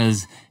understand this,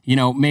 because, you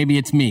know, maybe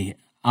it's me.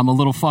 I'm a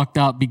little fucked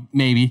up,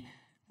 maybe,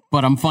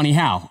 but I'm funny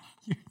how?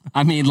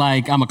 I mean,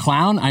 like, I'm a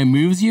clown. I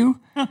amuse you.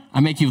 I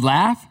make you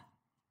laugh.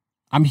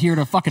 I'm here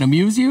to fucking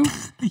amuse you.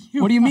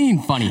 What do you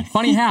mean funny?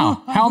 Funny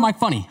how? How am I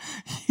funny?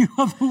 You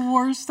are the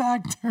worst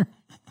actor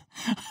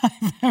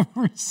I've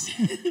ever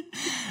seen.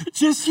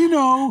 Just, you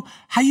know,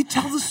 how you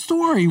tell the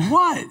story.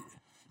 What?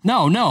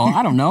 No,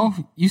 I don't know.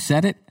 You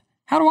said it.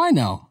 How do I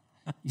know?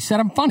 You said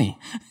I'm funny.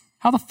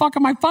 How the fuck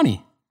am I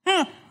funny?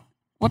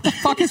 What the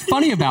fuck is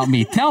funny about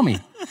me? Tell me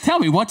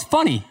what's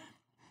funny.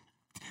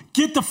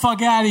 Get the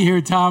fuck out of here,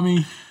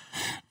 Tommy.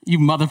 You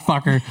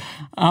motherfucker.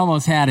 I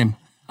almost had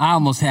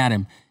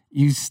him.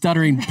 You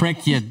stuttering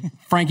prick, you.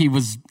 Frankie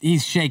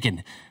he's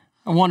shaking.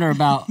 I wonder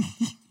about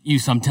you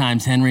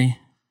sometimes, Henry.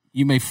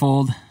 You may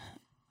fold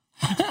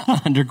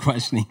under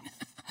questioning.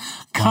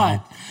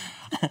 Cut.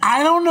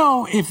 I don't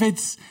know if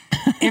it's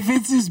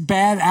his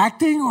bad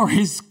acting or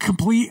his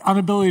complete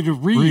inability to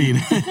read.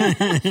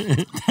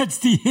 That's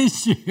the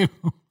issue.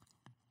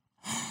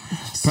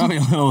 Probably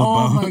a little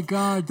of both. Oh my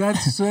God,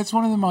 that's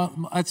one of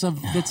the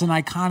that's an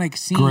iconic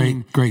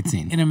scene. Great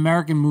scene in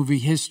American movie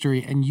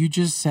history, and you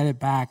just set it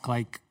back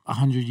like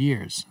 100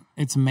 years.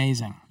 It's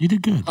amazing. You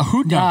did good.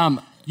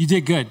 You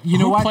did good. You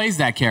know what? Who plays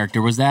that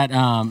character? Was that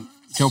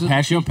Joe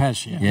Pesci? Joe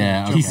Pesci.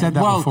 Yeah, okay. He said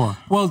that before.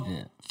 Well,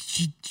 yeah.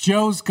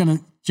 Joe's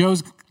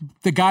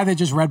the guy that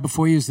just read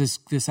before you is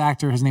this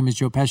actor. His name is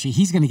Joe Pesci.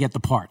 He's going to get the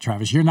part.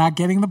 Travis, you're not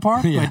getting the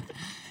part. Yeah. But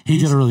he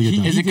did a really good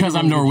job. Is it because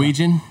I'm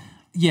Norwegian?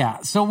 Yeah,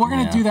 so we're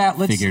going to do that.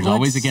 Let's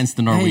always against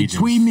the Norwegians. Hey,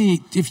 tweet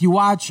me if you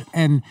watch,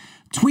 and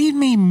tweet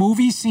me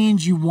movie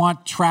scenes you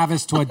want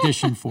Travis to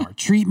audition for.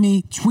 Tweet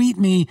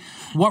me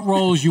what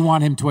roles you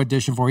want him to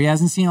audition for. He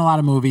hasn't seen a lot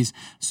of movies,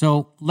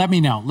 so let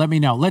me know.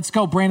 Let's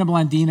go Brandon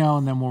Blandino,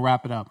 and then we'll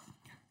wrap it up.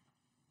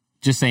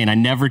 Just saying, I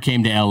never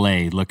came to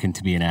L.A. looking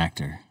to be an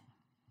actor.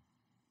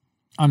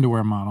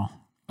 Underwear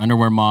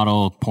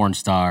model, porn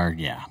star,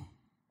 yeah.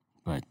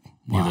 But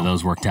neither of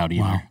those worked out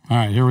either. Wow. All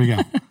right, here we go.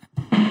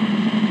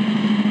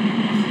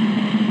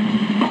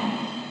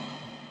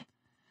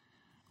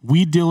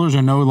 Weed dealers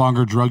are no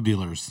longer drug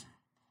dealers.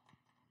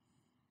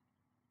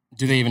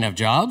 Do they even have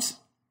jobs?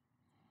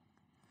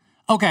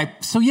 Okay,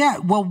 so yeah,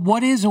 well,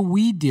 what is a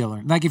weed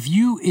dealer? Like if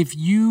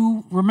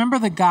you remember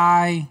the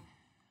guy,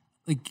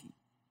 like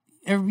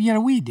you had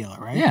a weed dealer,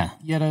 right? Yeah.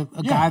 You had a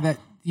guy that,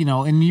 you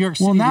know, in New York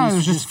City. Well, now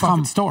it's just a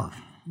fucking store.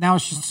 Now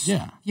it's just,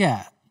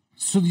 yeah.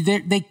 So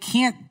they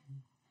can't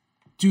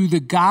do the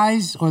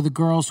guys or the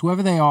girls,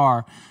 whoever they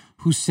are,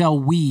 who sell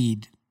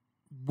weed,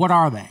 what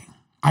are they?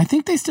 I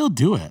think they still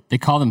do it. They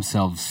call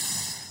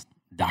themselves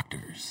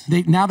doctors.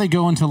 They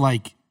go into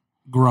like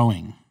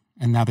growing,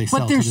 and now they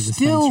sell to the dispensaries. But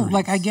there's still,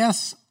 like, I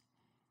guess,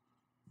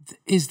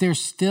 is there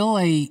still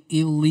a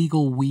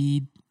illegal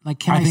weed? Like,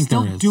 can I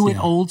still do it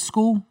old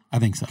school? I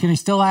think so. Can I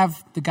still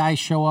have the guy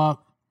show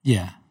up?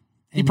 Yeah.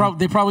 They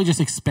probably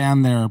just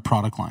expand their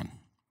product line.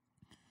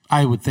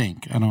 I would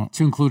think. To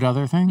include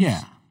other things?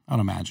 Yeah, I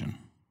would imagine.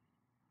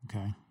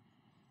 Okay.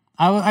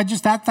 I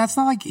just that's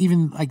not like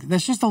even like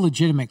that's just a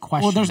legitimate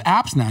question. Well, there's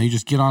apps now. You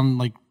just get on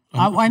like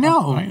I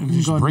know. Right?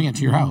 You just bring it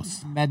to your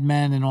house.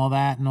 MedMen and all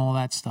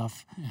that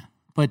stuff. Yeah.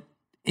 But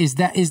is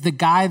the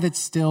guy that's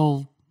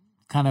still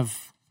kind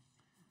of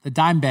the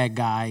dime bag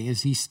guy?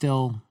 Is he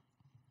still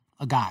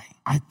a guy?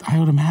 I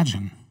would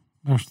imagine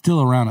they're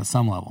still around at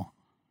some level.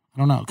 I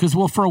don't know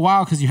for a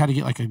while you had to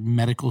get like a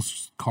medical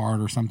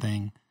card or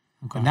something.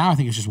 Okay. But now I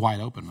think it's just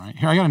wide open, right?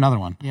 Here, I got another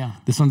one. Yeah.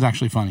 This one's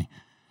actually funny.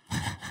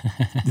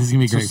 This is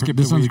gonna be great.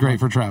 This one's great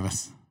for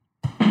Travis.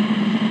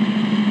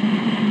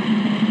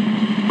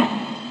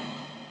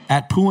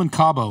 At Pool in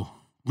Cabo,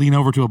 lean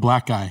over to a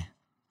black guy.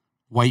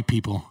 White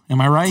people.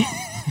 Am I right?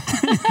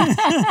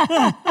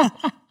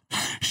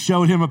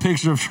 Showed him a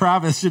picture of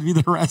Travis. Should be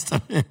the rest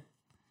of it.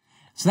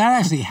 So that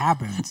actually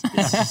happened.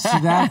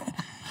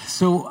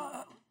 So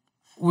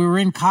we were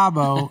in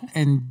Cabo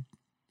and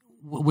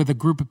with a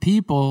group of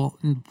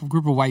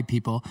white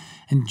people,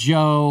 and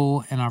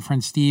Joe and our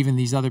friend Steve and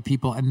these other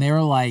people, and they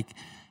were like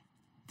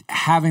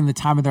having the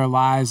time of their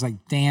lives,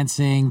 like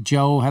dancing.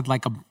 Joe had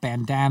like a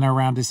bandana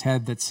around his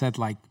head that said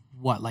like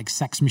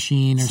Sex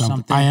Machine or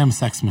something. I am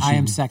Sex Machine. I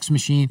am Sex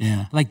Machine.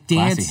 Yeah. Like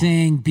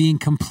dancing, being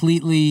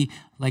completely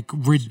like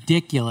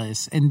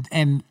ridiculous.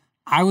 And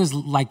I was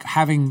like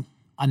having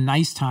a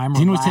nice time.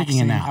 Dean was taking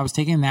a nap. I was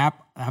taking a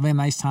nap, having a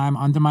nice time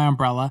under my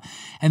umbrella.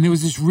 And there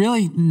was this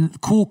really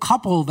cool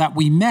couple that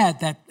we met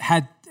that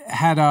had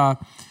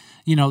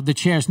the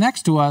chairs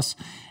next to us,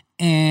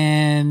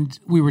 and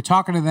we were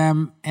talking to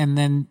them,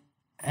 and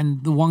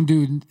the one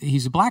dude,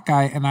 he's a black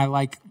guy, and I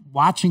like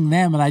watching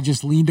them, and I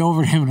just leaned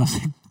over to him and I was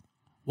like,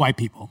 white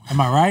people,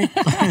 am I right?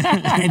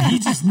 And he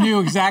just knew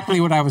exactly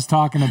what I was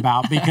talking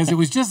about, because it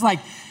was just like,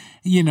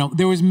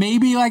 there was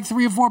maybe like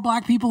 3 or 4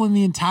 black people in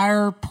the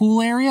entire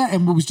pool area,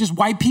 and it was just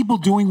white people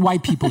doing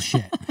white people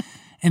shit.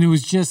 And it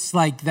was just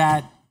like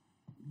that.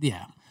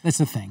 Yeah, that's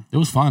the thing. It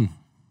was fun.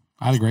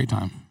 I had a great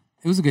time.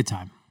 It was a good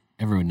time.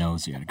 Everyone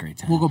knows you had a great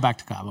time. We'll go back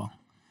to Cabo.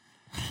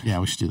 Yeah,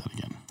 we should do that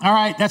again. All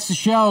right, that's the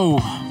show.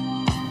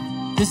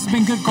 This has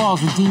been Good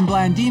Calls with Dean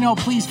Blandino.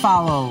 Please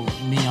follow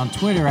me on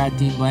Twitter at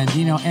Dean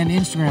Blandino and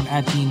Instagram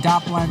at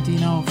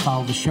Dean.Blandino.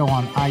 Follow the show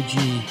on IG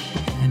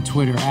and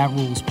Twitter at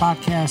Rules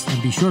Podcast.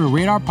 And be sure to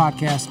rate our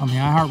podcast on the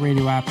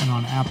iHeartRadio app and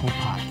on Apple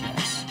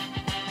Podcasts.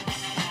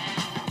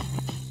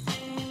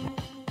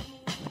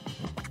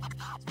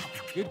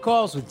 Good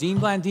Calls with Dean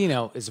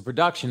Blandino is a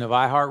production of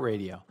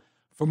iHeartRadio.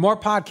 For more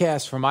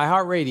podcasts from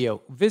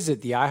iHeartRadio,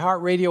 visit the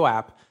iHeartRadio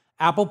app,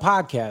 Apple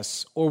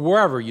Podcasts, or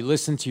wherever you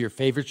listen to your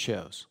favorite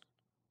shows.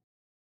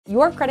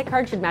 Your credit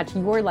card should match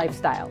your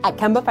lifestyle. At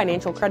Kemba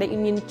Financial Credit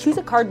Union, choose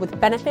a card with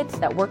benefits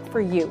that work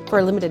for you. For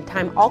a limited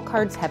time, all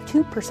cards have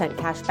 2%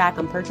 cash back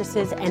on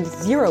purchases and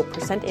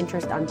 0%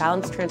 interest on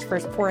balance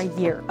transfers for a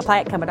year.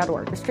 Apply at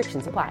Kemba.org.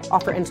 Restrictions apply.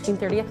 Offer ends June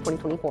 30th,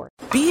 2024.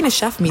 Being a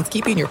chef means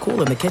keeping your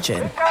cool in the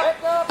kitchen.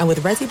 And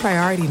with Resi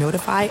Priority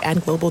Notify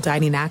and Global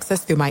Dining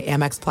Access through my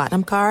Amex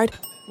Platinum card,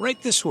 Right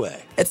this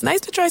way. It's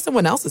nice to try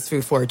someone else's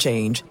food for a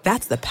change.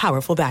 That's the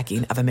powerful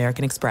backing of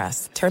American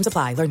Express. Terms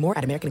apply. Learn more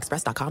at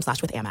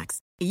americanexpress.com/withAmex.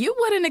 You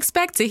wouldn't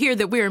expect to hear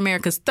that we're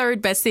America's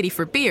 3rd best city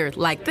for beer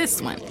like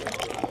this one.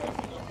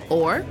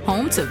 Or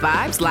home to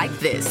vibes like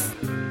this.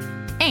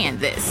 And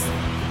this.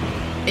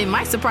 It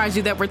might surprise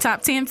you that we're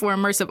top 10 for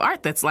immersive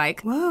art that's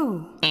like,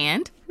 whoa.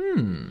 And,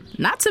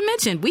 not to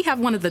mention, we have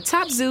one of the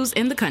top zoos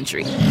in the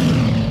country.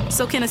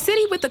 So can a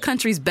city with the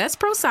country's best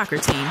pro soccer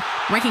team,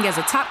 ranking as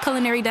a top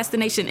culinary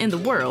destination in the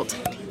world,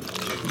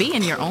 be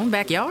in your own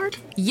backyard?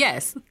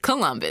 Yes,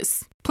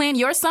 Columbus. Plan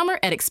your summer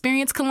at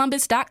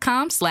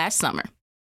ExperienceColumbus.com/summer.